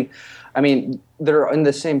 14, I mean, they're in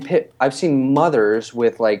the same pit. I've seen mothers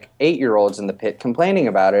with like 8-year-olds in the pit complaining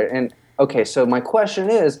about it, and Okay, so my question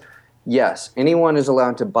is, yes, anyone is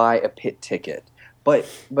allowed to buy a pit ticket, but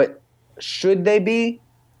should they be?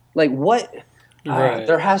 Like, what? Right.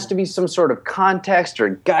 There has to be some sort of context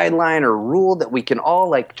or guideline or rule that we can all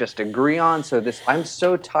like just agree on. So I'm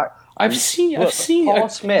so tired. I've seen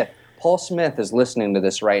Paul Smith is listening to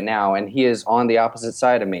this right now, and he is on the opposite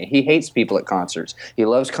side of me. He hates people at concerts. He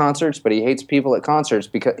loves concerts, but he hates people at concerts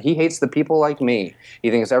because he hates the people like me. He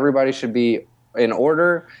thinks everybody should be in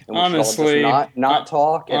order, and we should all just not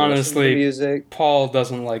talk and listen to music. Paul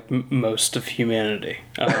doesn't like most of humanity.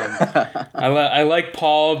 I like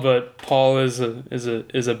Paul, but Paul is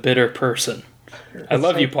a bitter person. I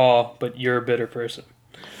love you, Paul, but you're a bitter person.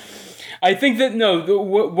 I think that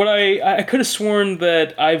what I could have sworn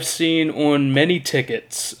that I've seen on many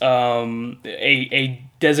tickets a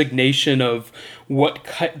designation of what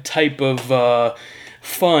type of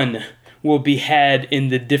fun will be had in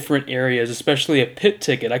the different areas, especially a pit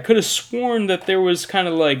ticket. I could have sworn that there was kind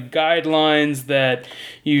of like guidelines that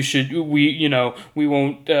we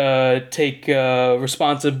won't take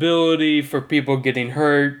responsibility for people getting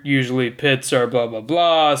hurt. Usually pits are blah, blah,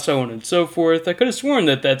 blah, so on and so forth. I could have sworn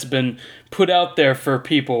that that's been put out there for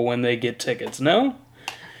people when they get tickets, no?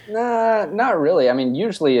 Nah, not really. I mean,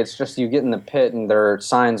 usually it's just you get in the pit and there are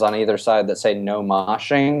signs on either side that say no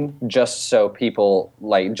moshing, just so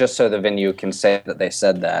the venue can say that they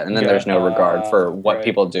said that, and then there's no regard for what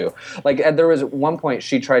people do. Like, there was one point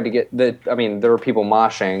she tried to get there were people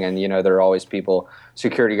moshing, and there are always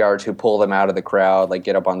security guards who pull them out of the crowd, like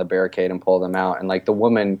get up on the barricade and pull them out, and like the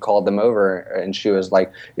woman called them over and she was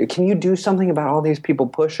like, "Can you do something about all these people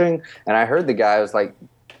pushing?" And I heard the guy was like,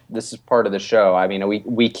 "This is part of the show. I mean,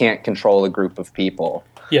 we can't control a group of people."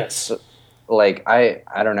 Yes. So, like, I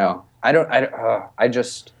don't know. I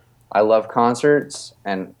love concerts,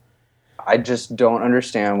 and I just don't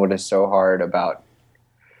understand what is so hard about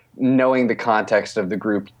knowing the context of the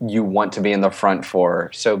group you want to be in the front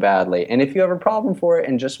for so badly. And if you have a problem for it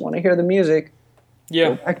and just want to hear the music,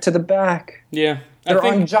 go back to the back. Yeah. They're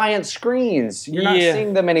on giant screens. You're not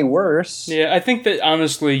seeing them any worse. Yeah, I think that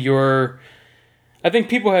honestly I think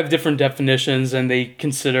people have different definitions and they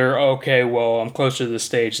consider, okay, well, I'm closer to the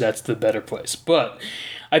stage, that's the better place. But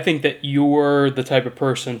I think that you're the type of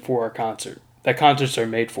person for a concert that concerts are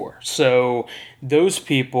made for. So those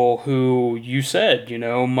people who you said,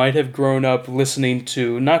 might have grown up listening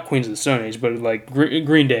to, not Queens of the Stone Age, but like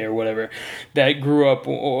Green Day or whatever, that grew up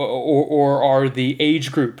or are the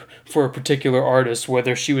age group for a particular artist,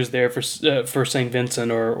 whether she was there for St.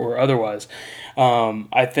 Vincent or otherwise.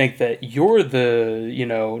 I think that you're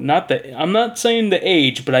I'm not saying the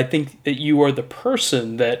age, but I think that you are the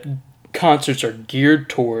person that concerts are geared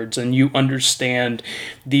towards, and you understand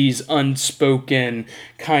these unspoken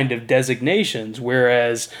kind of designations,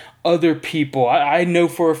 whereas other people, I know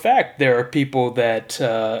for a fact there are people that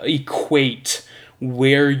equate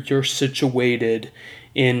where you're situated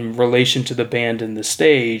in relation to the band and the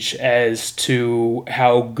stage as to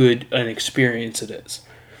how good an experience it is.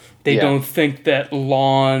 They don't think that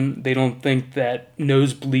they don't think that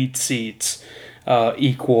nosebleed seats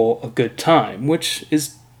equal a good time, which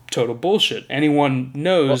is total bullshit. Anyone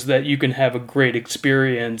knows that you can have a great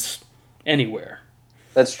experience anywhere.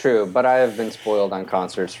 That's true, but I have been spoiled on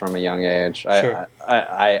concerts from a young age. Sure.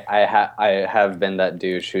 I have been that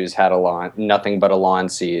douche who's had nothing but a lawn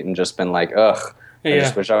seat and just been like, ugh, I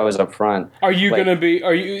just wish I was up front.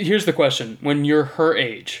 Here's the question. When you're her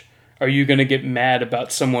age, are you going to get mad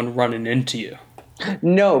about someone running into you?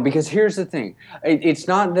 No, because here's the thing. It's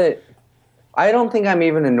not that... I don't think I'm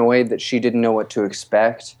even annoyed that she didn't know what to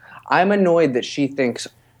expect. I'm annoyed that she thinks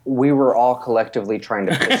we were all collectively trying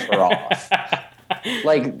to piss her off.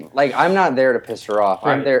 Like I'm not there to piss her off.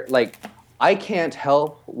 Right. I'm there, I can't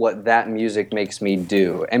help what that music makes me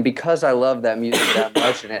do. And because I love that music that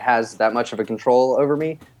much and it has that much of a control over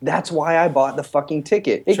me, that's why I bought the fucking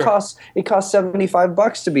ticket. It cost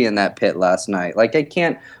 $75 to be in that pit last night. Like, I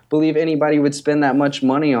can't believe anybody would spend that much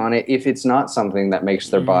money on it if it's not something that makes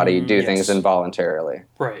their body do things involuntarily.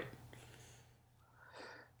 Right.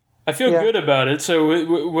 I feel good about it. So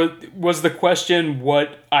was the question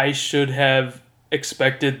what I should have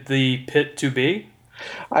expected the pit to be?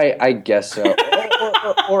 I guess so.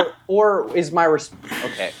 or is my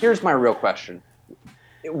okay? Here's my real question.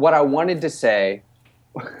 What I wanted to say,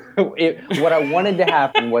 what I wanted to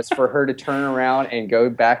happen was for her to turn around and go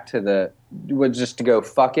back to just to go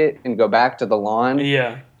fuck it and go back to the lawn.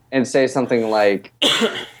 Yeah. And say something like,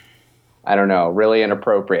 I don't know, really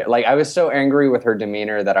inappropriate. Like, I was so angry with her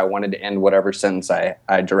demeanor that I wanted to end whatever sentence I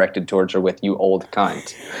directed towards her with, "You old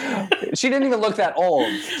cunt." She didn't even look that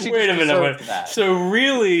old. Wait a minute. Wait. That. So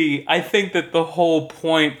really, I think that the whole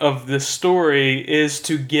point of this story is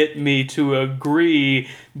to get me to agree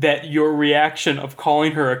that your reaction of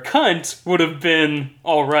calling her a cunt would have been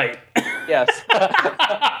all right. Yes.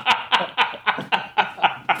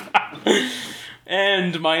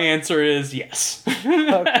 And my answer is yes.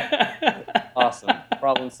 Okay. Awesome.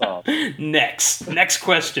 Problem solved. Next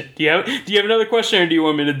question. Do you have another question, or do you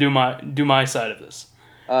want me to do my side of this?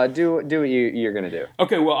 Do what you're gonna do.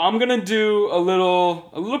 Okay. Well, I'm gonna do a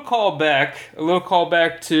little callback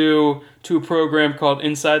to a program called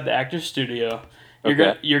Inside the Actor's Studio. You're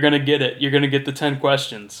gonna get it. You're gonna get the 10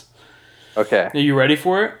 questions. Okay. Are you ready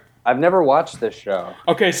for it? I've never watched this show.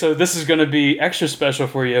 Okay, so this is going to be extra special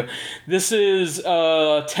for you. This is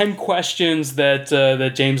 10 questions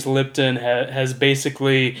that James Lipton has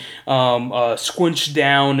basically squinched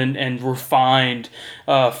down and refined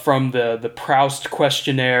from the Proust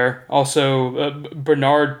questionnaire. Also,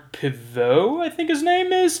 Bernard Pivot, I think his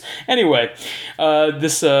name is. Anyway,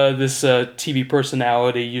 this TV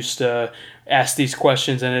personality used to ask these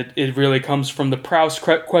questions, and it really comes from the Proust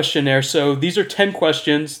questionnaire. So these are 10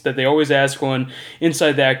 questions that they always ask on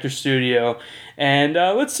Inside the Actor Studio, and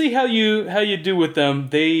let's see how you do with them.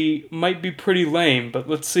 They might be pretty lame, but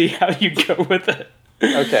let's see how you go with it.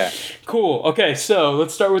 Okay. Cool. Okay, so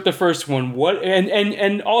let's start with the first one. What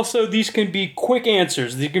and also these can be quick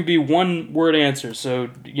answers. These can be one-word answers. So,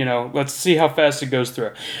 let's see how fast it goes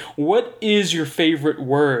through. What is your favorite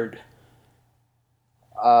word?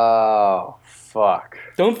 Oh, fuck.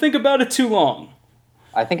 Don't think about it too long.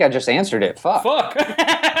 I think I just answered it. Fuck.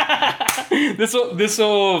 This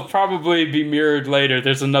will probably be mirrored later.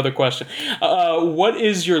 There's another question. What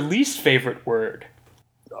is your least favorite word?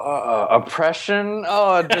 Oppression.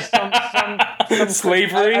 Oh, just some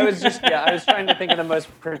slavery. I was trying to think of the most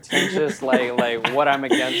pretentious, like what I'm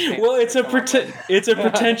against. Well, it's a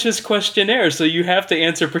pretentious questionnaire, so you have to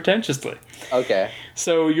answer pretentiously. Okay.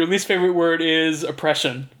 So your least favorite word is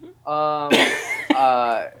oppression.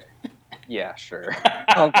 Yeah, sure.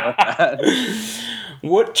 I'll go with that.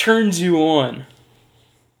 What turns you on?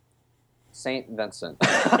 Saint Vincent.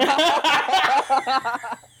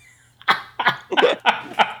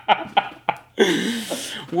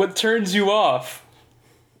 What turns you off?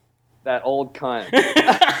 That old cunt.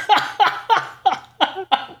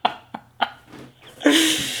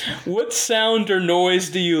 What sound or noise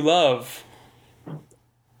do you love?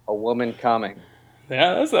 A woman coming.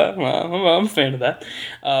 Yeah, that's that. Well, I'm a fan of that.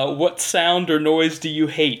 What sound or noise do you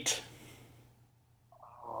hate?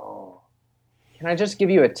 Oh. Can I just give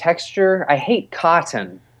you a texture? I hate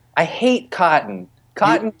cotton.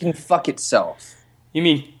 Cotton can fuck itself. You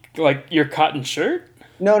mean like your cotton shirt?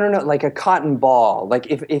 No, like a cotton ball. Like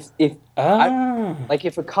if if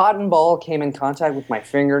a cotton ball came in contact with my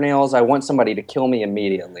fingernails, I want somebody to kill me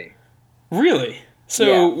immediately. Really? So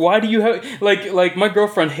yeah. Why do you have like my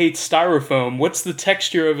girlfriend hates styrofoam. What's the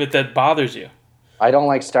texture of it that bothers you? I don't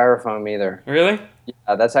like styrofoam either. Really?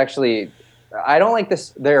 Yeah, that's actually I don't like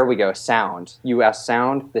this. There we go. Sound. You asked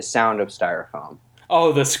sound. The sound of styrofoam.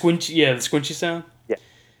 Oh, the squinchy. Yeah, the squinchy sound. Yeah.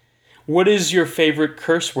 What is your favorite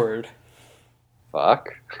curse word? Fuck.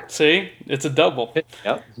 See, it's a double.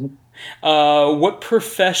 Yep. What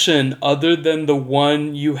profession other than the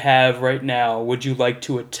one you have right now would you like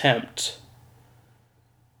to attempt?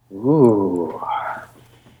 Ooh.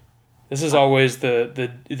 This is always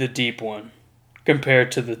the deep one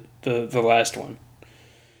compared to the last one.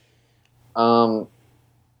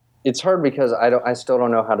 It's hard because I still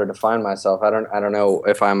don't know how to define myself. I don't know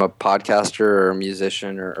if I'm a podcaster or a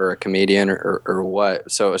musician or a comedian or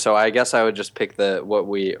what. So I guess I would just pick what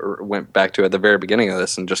we went back to at the very beginning of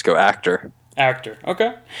this and just go actor. Actor.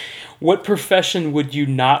 Okay. What profession would you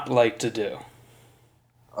not like to do?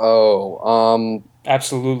 Oh,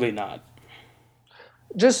 absolutely not.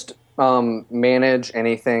 Just manage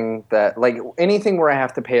anything anything where I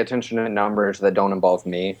have to pay attention to numbers that don't involve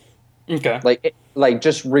me. Okay. Like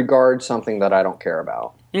just regard something that I don't care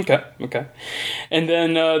about. Okay. And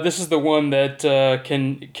then this is the one that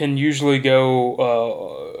can usually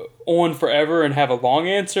go on forever and have a long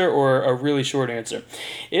answer or a really short answer.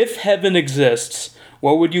 If heaven exists,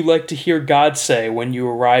 what would you like to hear God say when you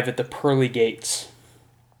arrive at the pearly gates?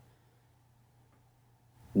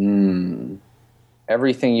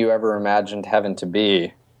 Everything you ever imagined heaven to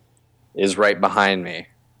be is right behind me.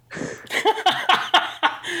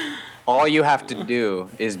 All you have to do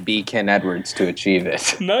is be Kenn Edwards to achieve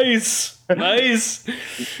it. Nice. Nice.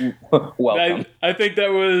 Welcome. I think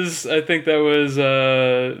that was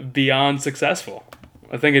beyond successful.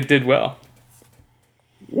 I think it did well.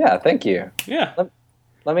 Yeah, thank you. Yeah.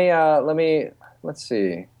 Let's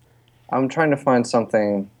see. I'm trying to find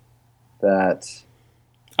something that.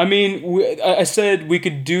 I mean, I said we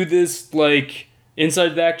could do this like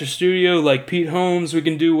inside the actor studio, like Pete Holmes. We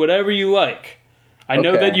can do whatever you like. I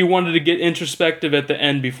know that you wanted to get introspective at the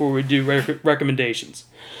end before we do recommendations.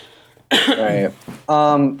 Right.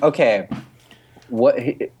 Okay. What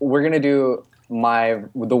we're gonna do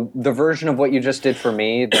the version of what you just did for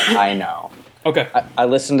me that I know. Okay. I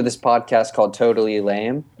listened to this podcast called Totally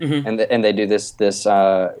Lame, and they do this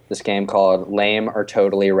game called Lame or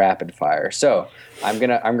Totally Rapid Fire. So I'm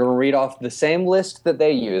gonna read off the same list that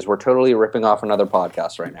they use. We're totally ripping off another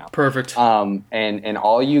podcast right now. Perfect. And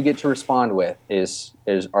all you get to respond with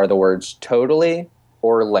are the words totally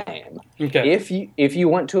or lame. Okay. If you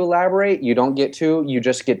want to elaborate, you don't get to. You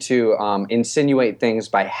just get to insinuate things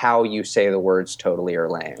by how you say the words totally or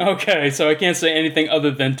lame. Okay, so I can't say anything other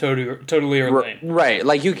than totally or lame. Right.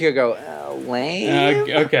 Like you could go lame.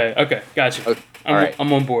 Okay, gotcha. Okay, all right.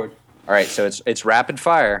 I'm on board. All right, so it's rapid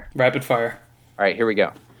fire. Rapid fire. All right, here we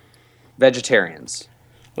go. Vegetarians.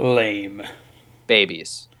 Lame.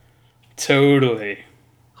 Babies. Totally.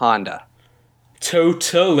 Honda.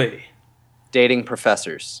 Totally. Dating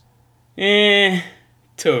professors.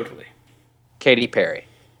 Totally. Katy Perry.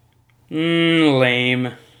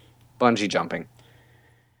 Lame. Bungee jumping.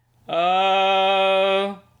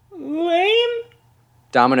 Lame?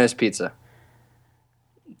 Domino's Pizza.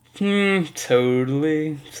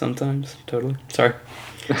 Totally. Sometimes. Totally. Sorry.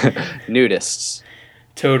 Nudists.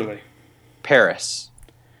 Totally. Paris.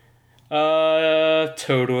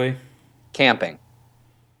 Totally. Camping.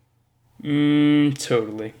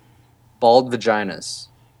 Totally. Bald vaginas.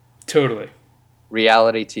 Totally.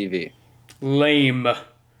 Reality TV. Lame.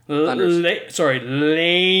 Lame.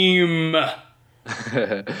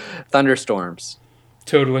 Thunderstorms.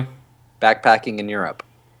 Totally. Backpacking in Europe.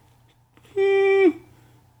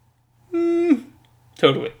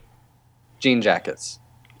 Totally. Jean jackets.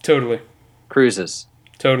 Totally. Cruises.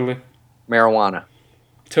 Totally. Marijuana.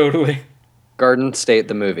 Totally. Garden State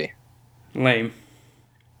the movie. Lame.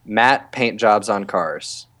 Matte paint jobs on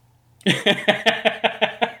cars.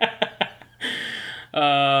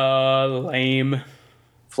 Lame.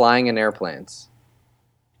 Flying in airplanes.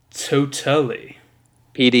 Totally.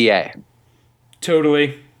 PDA.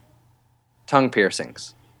 Totally. Tongue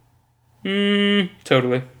piercings.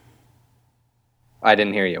 Totally. I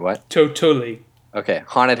didn't hear you. What? Totally. Okay.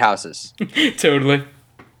 Haunted houses. Totally.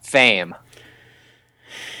 Fame.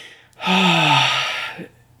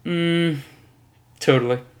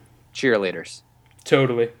 Totally. Cheerleaders.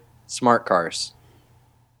 Totally. Smart cars.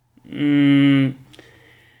 Lame.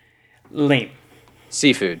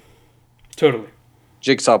 Seafood. Totally.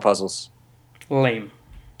 Jigsaw puzzles. Lame.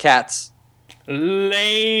 Cats.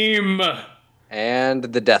 Lame. And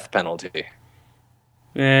the death penalty.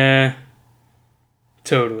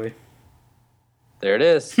 Totally. There it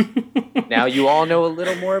is. Now you all know a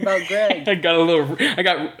little more about Greg. I got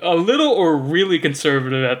a little or really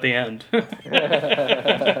conservative at the end.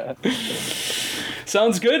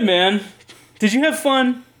 Sounds good, man. Did you have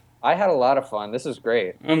fun? I had a lot of fun. This is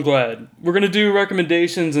great. I'm glad. We're going to do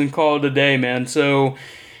recommendations and call it a day, man. So,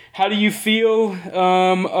 how do you feel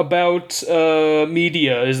about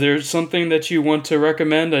media? Is there something that you want to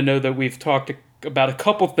recommend? I know that we've talked about a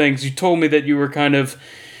couple things. You told me that you were kind of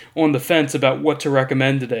on the fence about what to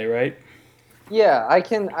recommend today, right? Yeah, I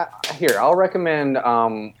can. Here, I'll recommend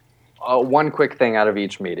one quick thing out of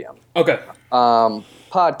each medium. Okay.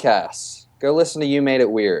 Podcasts. Go listen to You Made It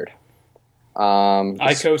Weird.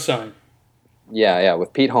 I co-sign. Yeah,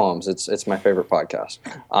 with Pete Holmes. It's my favorite podcast.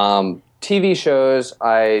 TV shows,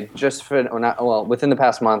 I just within the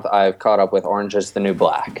past month, I've caught up with Orange is the New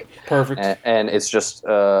Black. Perfect. And it's just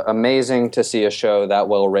amazing to see a show that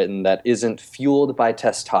well written that isn't fueled by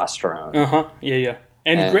testosterone. Yeah.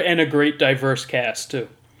 And a great diverse cast too.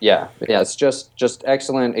 Yeah. It's just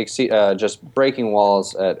excellent. Just breaking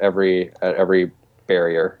walls at every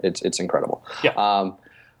barrier. It's incredible. Yeah.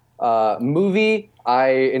 Movie, I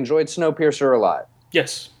enjoyed Snowpiercer a lot.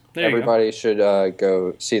 Yes. Everybody should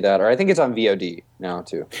go see that. Or I think it's on VOD now,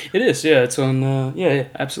 too. It is, yeah. It's on, yeah,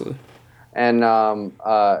 absolutely. And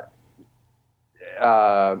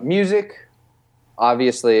music,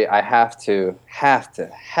 obviously, I have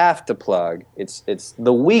to plug. It's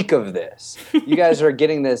the week of this. You guys are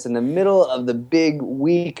getting this in the middle of the big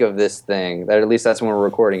week of this thing. At least that's when we're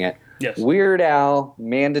recording it. Yes. Weird Al,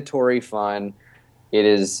 mandatory fun. It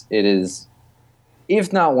is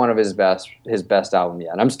if not one of his best album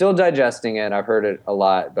yet. I'm still digesting it. I've heard it a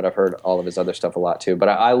lot, but I've heard all of his other stuff a lot too. But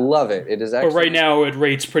I love it. It is actually, but right now it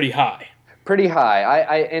rates pretty high. Pretty high.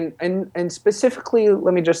 And specifically,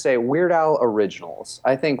 let me just say, Weird Al originals.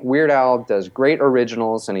 I think Weird Al does great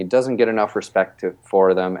originals, and he doesn't get enough respect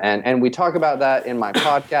for them. And we talk about that in my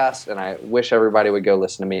podcast, and I wish everybody would go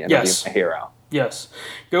listen to me interview my hero. Yes.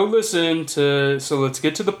 Go listen to, so let's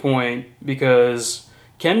get to the point, because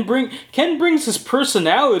Kenn brings his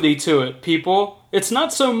personality to it, people. It's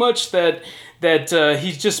not so much that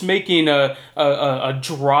he's just making a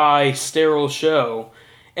dry, sterile show.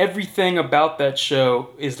 Everything about that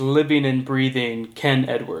show is living and breathing Kenn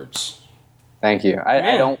Edwards. Thank you.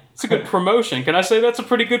 I don't. It's a good promotion. Can I say that's a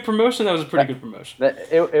pretty good promotion? That was a pretty good promotion.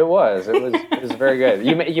 It was very good.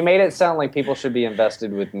 You made it sound like people should be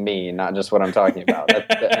invested with me, not just what I'm talking about.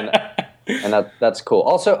 That's cool.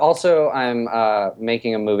 Also, I'm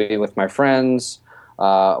making a movie with my friends.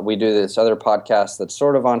 We do this other podcast that's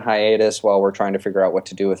sort of on hiatus while we're trying to figure out what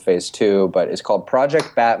to do with Phase 2, but it's called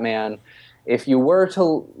Project Batman. If you were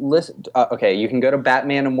to listen, you can go to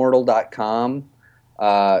batmanimmortal.com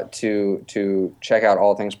to check out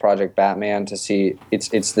all things Project Batman, to see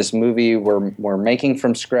it's this movie we're making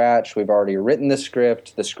from scratch. We've already written the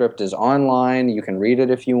script. The script is online. You can read it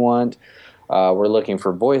if you want. We're looking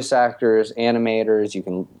for voice actors, animators. You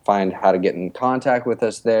can find how to get in contact with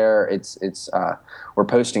us there. We're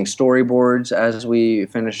posting storyboards as we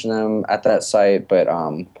finish them at that site, but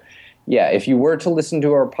yeah, if you were to listen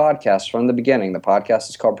to our podcast from the beginning, the podcast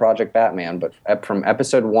is called Project Batman, but from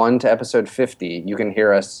episode 1 to episode 50, you can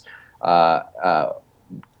hear us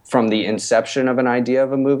from the inception of an idea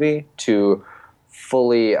of a movie to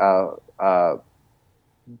fully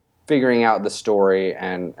figuring out the story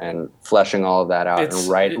and fleshing all of that out and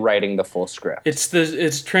writing the full script.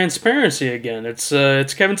 It's transparency again. It's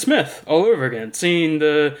Kevin Smith all over again, seeing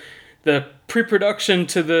the pre-production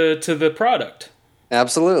to the product.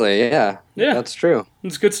 Absolutely, yeah, that's true.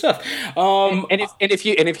 It's good stuff. And if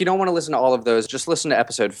you don't want to listen to all of those, just listen to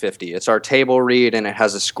episode 50. It's our table read, and it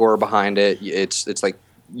has a score behind it. It's like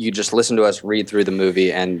you just listen to us read through the movie,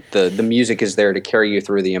 and the music is there to carry you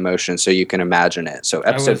through the emotion, so you can imagine it. So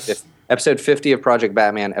episode 50 of Project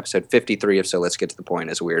Batman, episode 53 of So Let's Get to the Point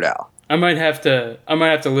is Weird Al. I might have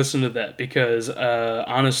to listen to that, because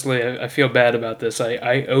honestly, I feel bad about this.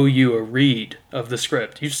 I owe you a read of the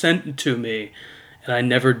script. You sent it to me, and I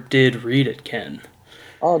never did read it, Kenn.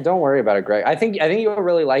 Oh, don't worry about it, Greg. I think you'll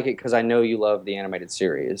really like it, because I know you love the animated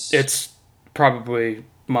series. It's probably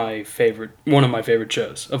one of my favorite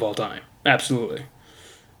shows of all time. Absolutely.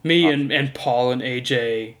 Me and Paul and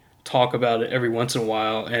AJ talk about it every once in a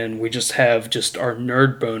while, and we just have our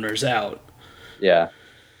nerd boners out. Yeah.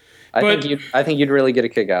 I think you'd really get a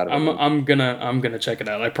kick out of it. I'm gonna check it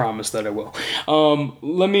out. I promise that I will.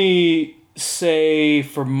 Let me say,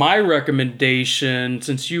 for my recommendation,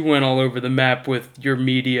 since you went all over the map with your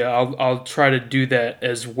media, I'll try to do that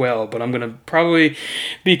as well, but I'm gonna probably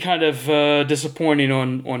be kind of disappointing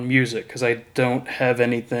on music, because I don't have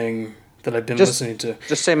anything that I've been listening to.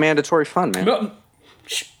 Just say mandatory fun, man. No,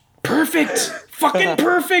 perfect. Fucking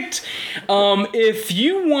perfect. If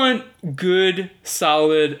you want good,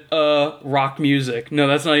 solid rock music, no,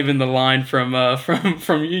 that's not even the line from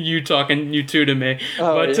you talking you two to me.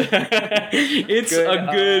 But yeah. It's good,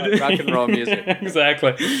 a good rock and roll music.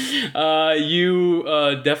 Exactly. You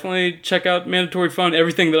definitely check out Mandatory Fun.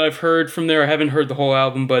 Everything that I've heard from there, I haven't heard the whole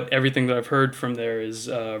album, but everything that I've heard from there is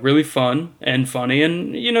really fun and funny.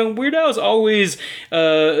 And Weird Al is always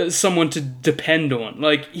someone to depend on.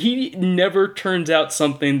 Like, he never turns out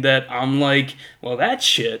something that I'm like, well, that's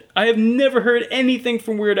shit. I have never heard anything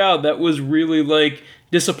from Weird Al that was really like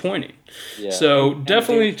disappointing. Yeah. So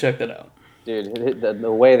definitely check that out. Dude,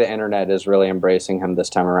 the way the internet is really embracing him this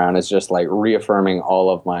time around is just like reaffirming all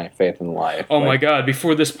of my faith in life. Oh my God.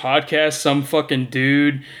 Before this podcast, some fucking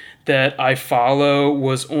dude that I follow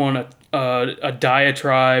was on a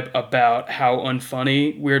diatribe about how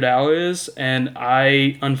unfunny Weird Al is, and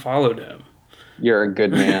I unfollowed him. You're a good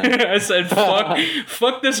man. I said,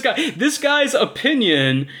 fuck this guy. This guy's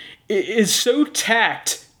opinion is so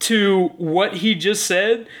tacked to what he just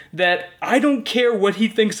said that I don't care what he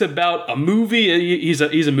thinks about a movie. He's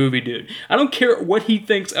a movie dude. I don't care what he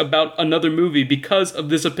thinks about another movie because of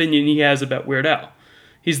this opinion he has about Weird Al.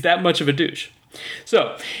 He's that much of a douche.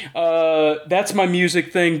 So, that's my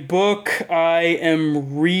music thing. Book, I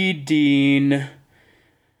am reading...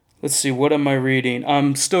 Let's see, what am I reading?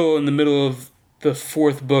 I'm still in the middle of the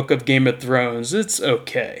 4th book of Game of Thrones. It's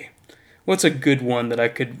okay. What's a good one that I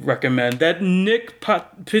could recommend? That Nick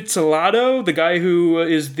Pizzolatto, the guy who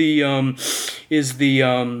is the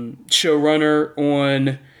showrunner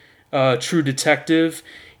on True Detective.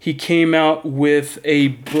 He came out with a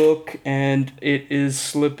book, and it is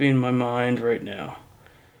slipping my mind right now.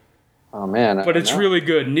 Oh man! But it's really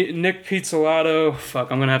good. Nick Pizzolatto.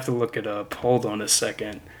 Fuck, I'm gonna have to look it up. Hold on a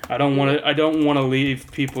second. I don't want to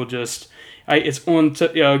leave people just. It's on.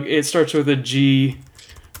 It starts with a G.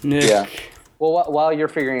 Nick. Yeah. Well, while you're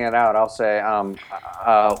figuring it out, I'll say,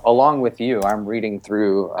 along with you, I'm reading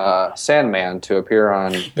through Sandman to appear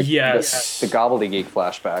on the Gobbledygook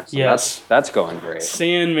flashbacks. So yes, that's going great.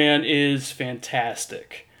 Sandman is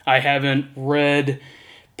fantastic. I haven't read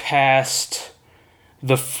past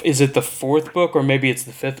is it the fourth book or maybe it's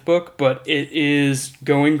the fifth book, but it is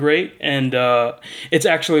going great, and it's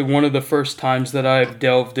actually one of the first times that I've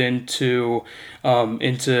delved into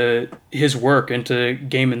his work, into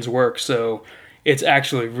Gaiman's work. So it's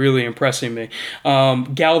actually really impressing me.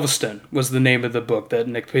 Galveston was the name of the book that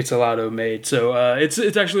Nick Pizzolatto made. So it's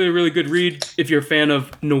actually a really good read if you're a fan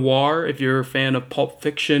of noir, if you're a fan of Pulp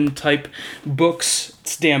Fiction type books.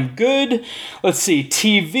 It's damn good. Let's see,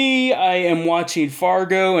 TV. I am watching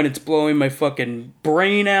Fargo, and it's blowing my fucking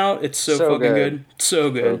brain out. It's so fucking good. So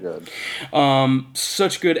good.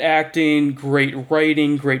 Such good acting, great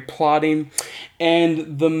writing, great plotting.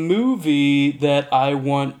 And the movie that I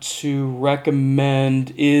want to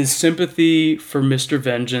recommend is Sympathy for Mr.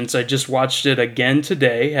 Vengeance. I just watched it again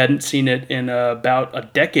today. Hadn't seen it in about a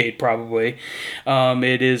decade, probably.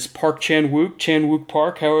 It is Park Chan-wook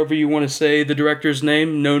Park, however you want to say the director's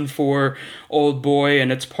name, known for Old Boy,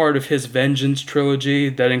 and it's part of his Vengeance trilogy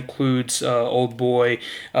that includes Old Boy,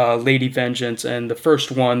 Lady Vengeance, and the first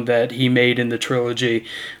one that he made in the trilogy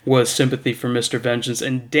was Sympathy for Mr. Vengeance.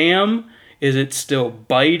 And damn, is it still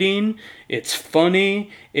biting? It's funny.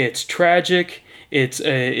 It's tragic.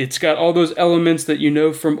 It's got all those elements that you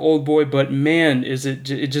know from Old Boy, but man,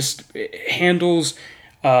 it handles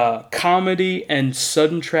comedy and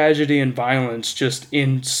sudden tragedy and violence just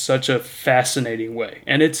in such a fascinating way.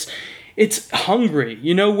 And it's hungry.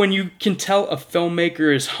 You know, when you can tell a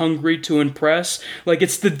filmmaker is hungry to impress, like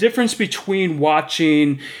it's the difference between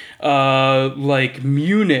watching like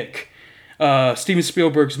Munich, Steven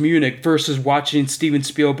Spielberg's Munich versus watching Steven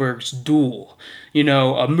Spielberg's Duel. You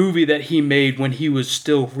know, a movie that he made when he was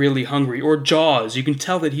still really hungry. Or Jaws. You can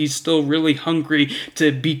tell that he's still really hungry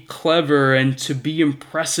to be clever and to be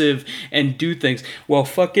impressive and do things. Well,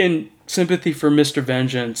 fucking Sympathy for Mr.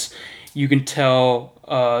 Vengeance, you can tell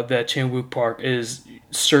that Chan-wook Park is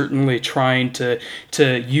certainly trying to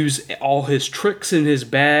use all his tricks in his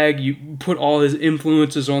bag. You put all his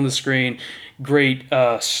influences on the screen. Great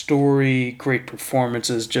story, great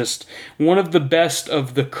performances. Just one of the best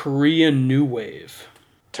of the Korean New Wave.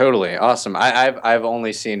 Totally awesome. I've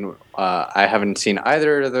only seen I haven't seen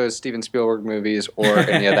either of those Steven Spielberg movies or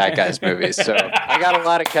any of that guy's movies. So I got a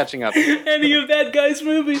lot of catching up. Any of that guy's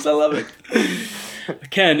movies, I love it.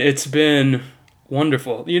 Kenn, it's been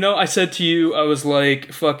wonderful. You know, I said to you, I was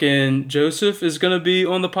like, fucking Joseph is going to be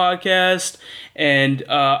on the podcast, and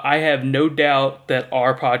I have no doubt that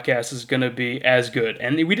our podcast is going to be as good.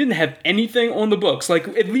 And we didn't have anything on the books. Like,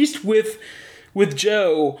 at least with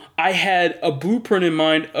Joe, I had a blueprint in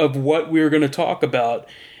mind of what we were going to talk about.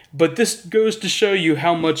 But this goes to show you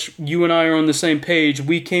how much you and I are on the same page.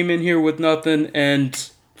 We came in here with nothing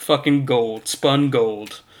and fucking gold, spun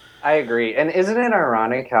gold. I agree. And isn't it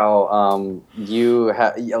ironic how you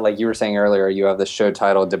have, like you were saying earlier, you have this show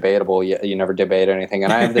title Debatable, you never debate anything,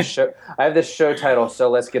 and I have this show title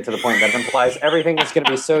So Let's Get to the Point that implies everything is going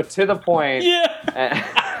to be so to the point.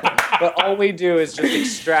 Yeah. But all we do is just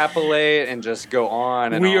extrapolate and just go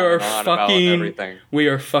on and on about everything. We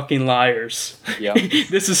are fucking liars. Yep.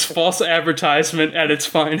 This is false advertisement at its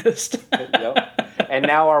finest. Yep. And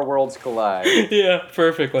now our worlds collide. Yeah,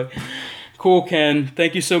 perfectly. Cool, Kenn.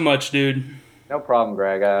 Thank you so much, dude. No problem,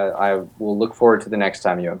 Greg. I will look forward to the next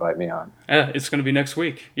time you invite me on. Yeah, it's going to be next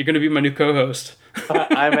week. You're going to be my new co-host.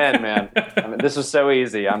 I'm in, man. This was so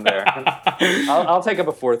easy. I'm there. I'll take up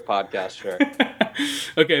a fourth podcast, sure.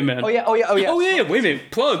 Okay, man. Oh yeah. Wait a minute.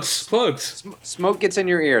 Plugs. Smoke gets in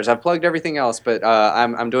your ears. I've plugged everything else, but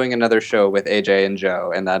I'm doing another show with AJ and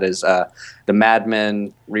Joe, and that is the Mad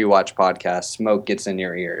Men Rewatch podcast. Smoke gets in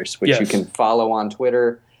your ears, which you can follow on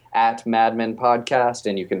Twitter at Mad Men Podcast,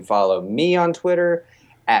 and you can follow me on Twitter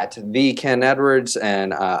at the Kenn Edwards,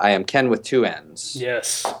 and I am Kenn with 2 N's.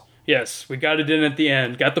 Yes, we got it in at the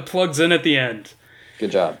end. Got the plugs in at the end.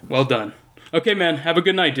 Good job. Well done. Okay, man. Have a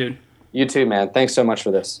good night, dude. You too, man. Thanks so much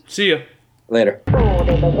for this. See ya. Later.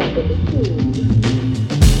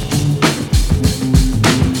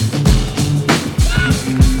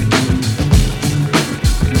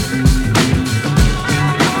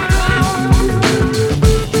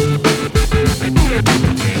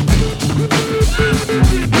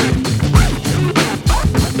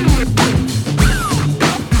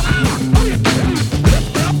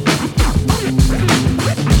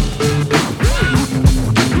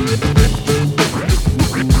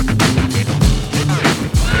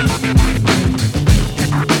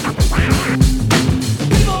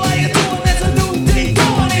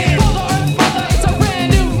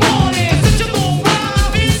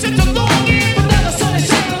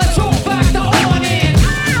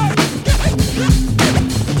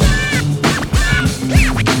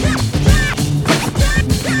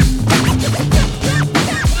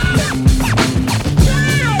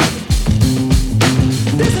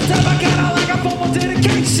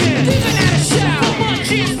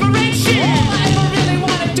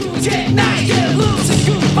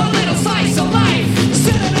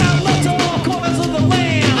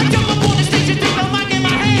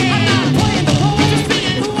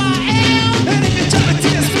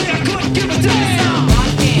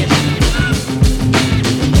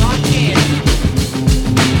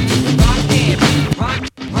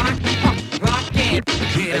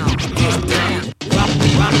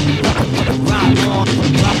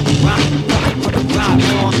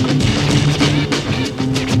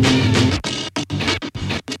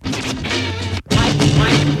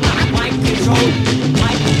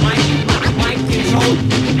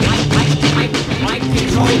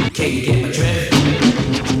 Can you get my drift?